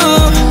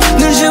no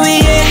널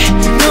주위에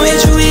너의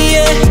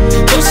주위에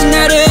무슨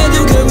나를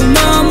해도 결국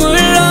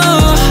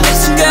머물러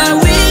순간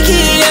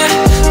위기야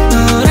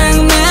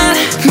너랑 난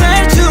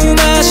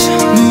말투마저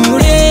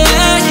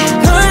무례하게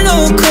널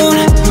놓곤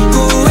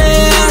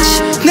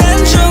후회하지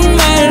난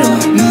정말로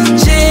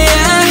문제야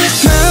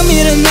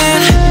마음이란 난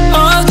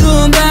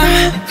어두운 밤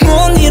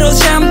못 이뤄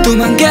잠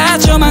도망가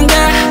저만가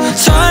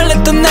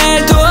설렜던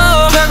날도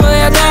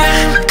과거야 다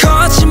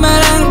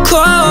거짓말 않고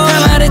다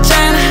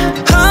말했잖아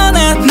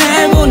허나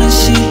날 보는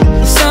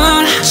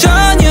시선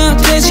전혀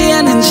되지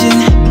않는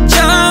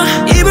진정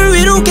이불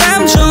위로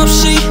감정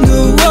없이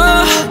누워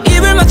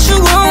입을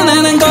맞추고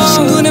나는 거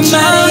친구는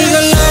말해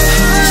이걸 love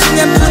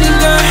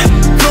순간뿐인걸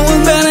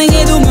좋은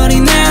반응에도 머리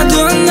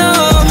나도 no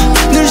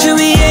널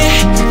주위에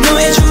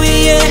너의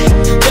주위에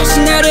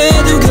무슨 나를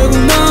해도 결국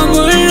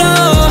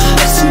머물러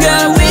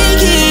순간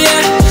위기야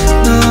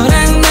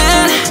너랑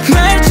난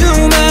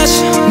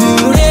말투마저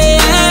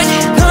무례하게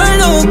널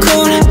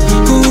놓곤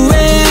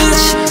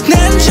후회하지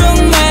난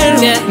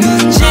정말로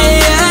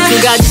문제야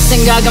그 가지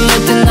생각은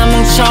못해 난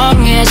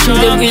멍청해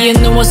침대 위에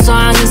누워서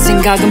하는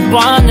생각은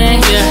뻔해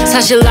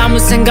사실 아무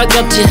생각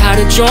없지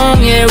하루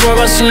종일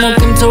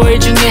월화수목금토일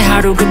중에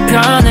하루가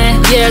편해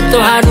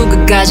또 하루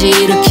끝까지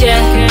이렇게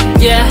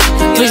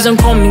Please don't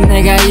call me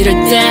내가 이럴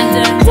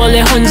땐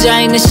원래 혼자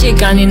있는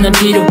시간이 난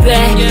필요해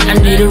I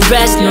need a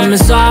rest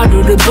놀면서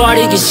하루를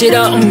버리기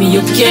싫어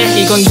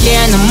미혹해 이건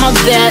yeah not my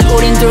bad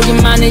우린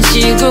돌기만의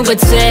지구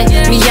같아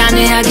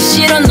미안해하기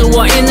싫어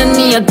누워있는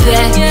네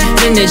옆에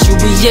내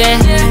주위에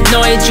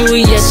너의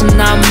주위에서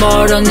난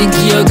멀어 네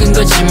기억은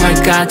거짓말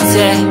같아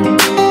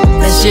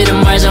난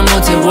싫은 말 잘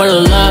못해 what I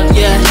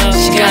love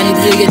시간이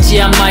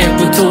들겠지 아마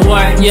일부터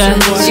work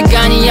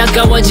시간이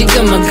아까워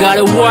지금 I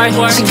gotta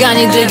work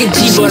시간이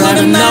들겠지 but I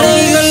don't know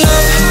이걸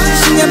love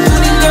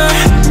순간뿐인걸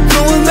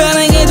좋은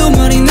반응에도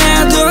머리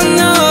나도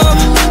no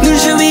널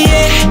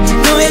주위에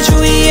너의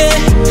주위에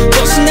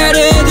무슨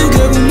나를 해도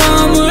결국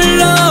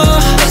머물러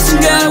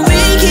순간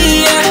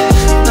위기야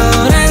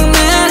너랑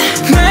난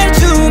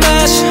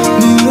말투마저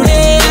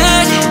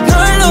무례하게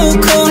널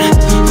놓곤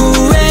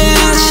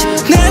후회하지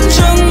난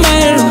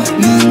정말로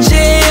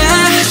문제야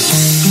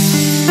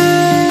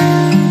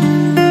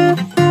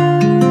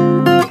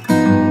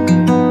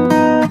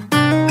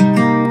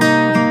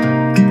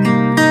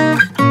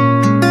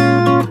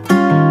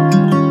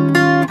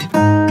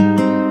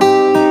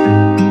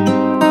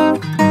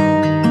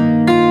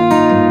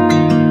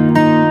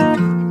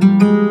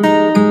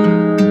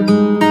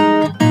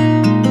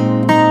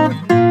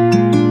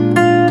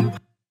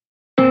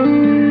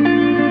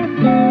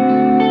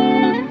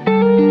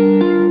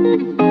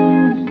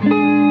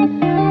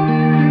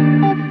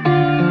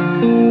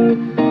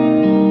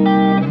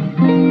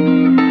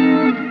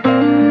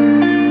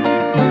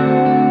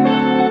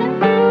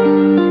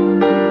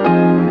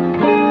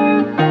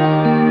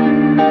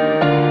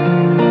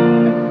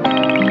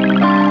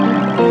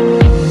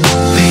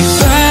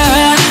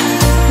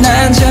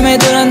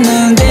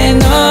들었는데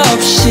너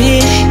없이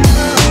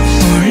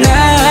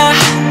몰라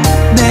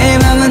내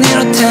맘은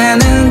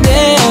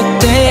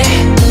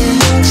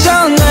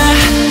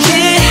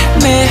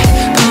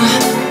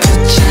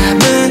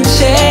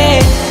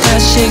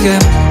다시금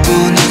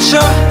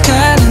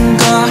무너져가는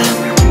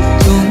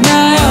걸또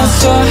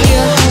나였어.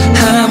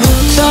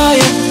 하나부터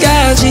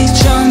열까지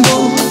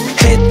전부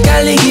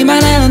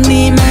헷갈리기만 하는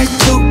네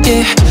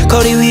말투에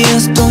거리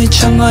위에서 또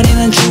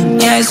휘청거리는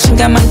중이야. 이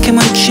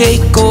순간만큼은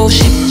취해있고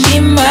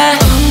싶지만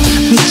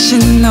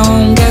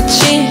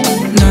미친놈같이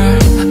널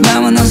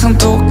마음은 항상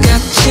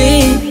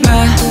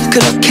똑같지만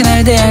그렇게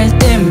날 대할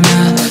때면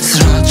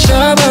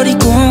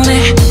쓰러져버리곤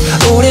해.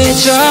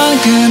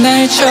 오래전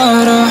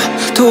그날처럼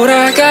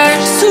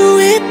돌아갈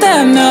수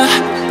있다면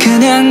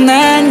그냥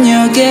난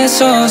여기에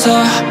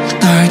서서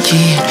널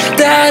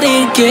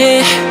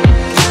기다릴게.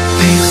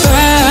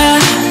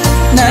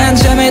 난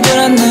잠에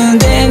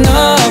들었는데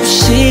너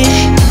없이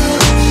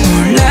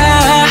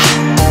몰라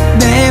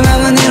내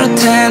맘은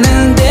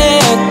이렇다는데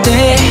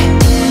어때.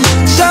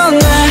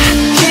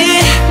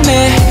 전화기에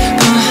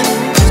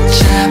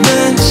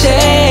붙잡은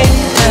채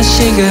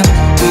다시금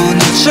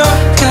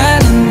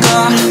무너져가는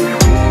건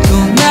또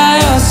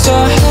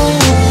나였어.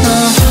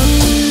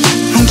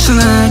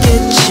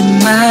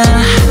 멍청하겠지만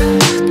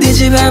네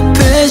집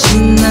앞을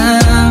지나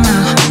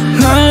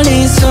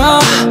멀리서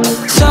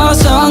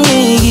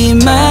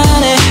서성이기만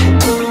해.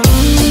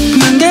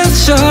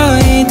 망가져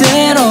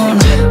이대로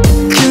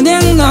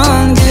그냥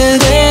넌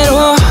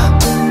그대로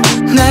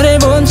나를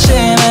본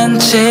채만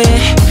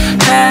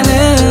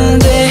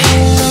하는데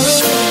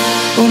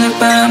오늘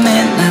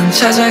밤에 난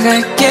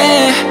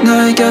찾아갈게.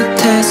 너의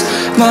곁에서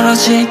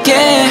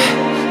멀어질게.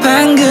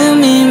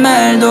 방금 이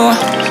말도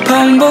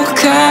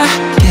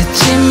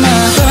반복하겠지만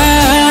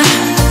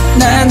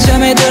난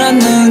잠에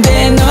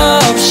들었는데 너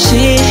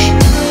없이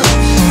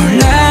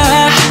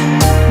몰라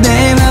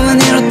내 맘은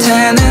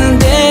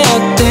이렇다는데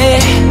어때.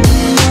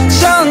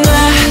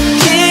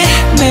 전화기에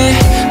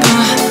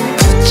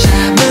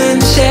붙잡은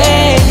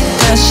채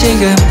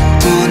다시금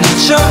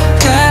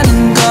무너져가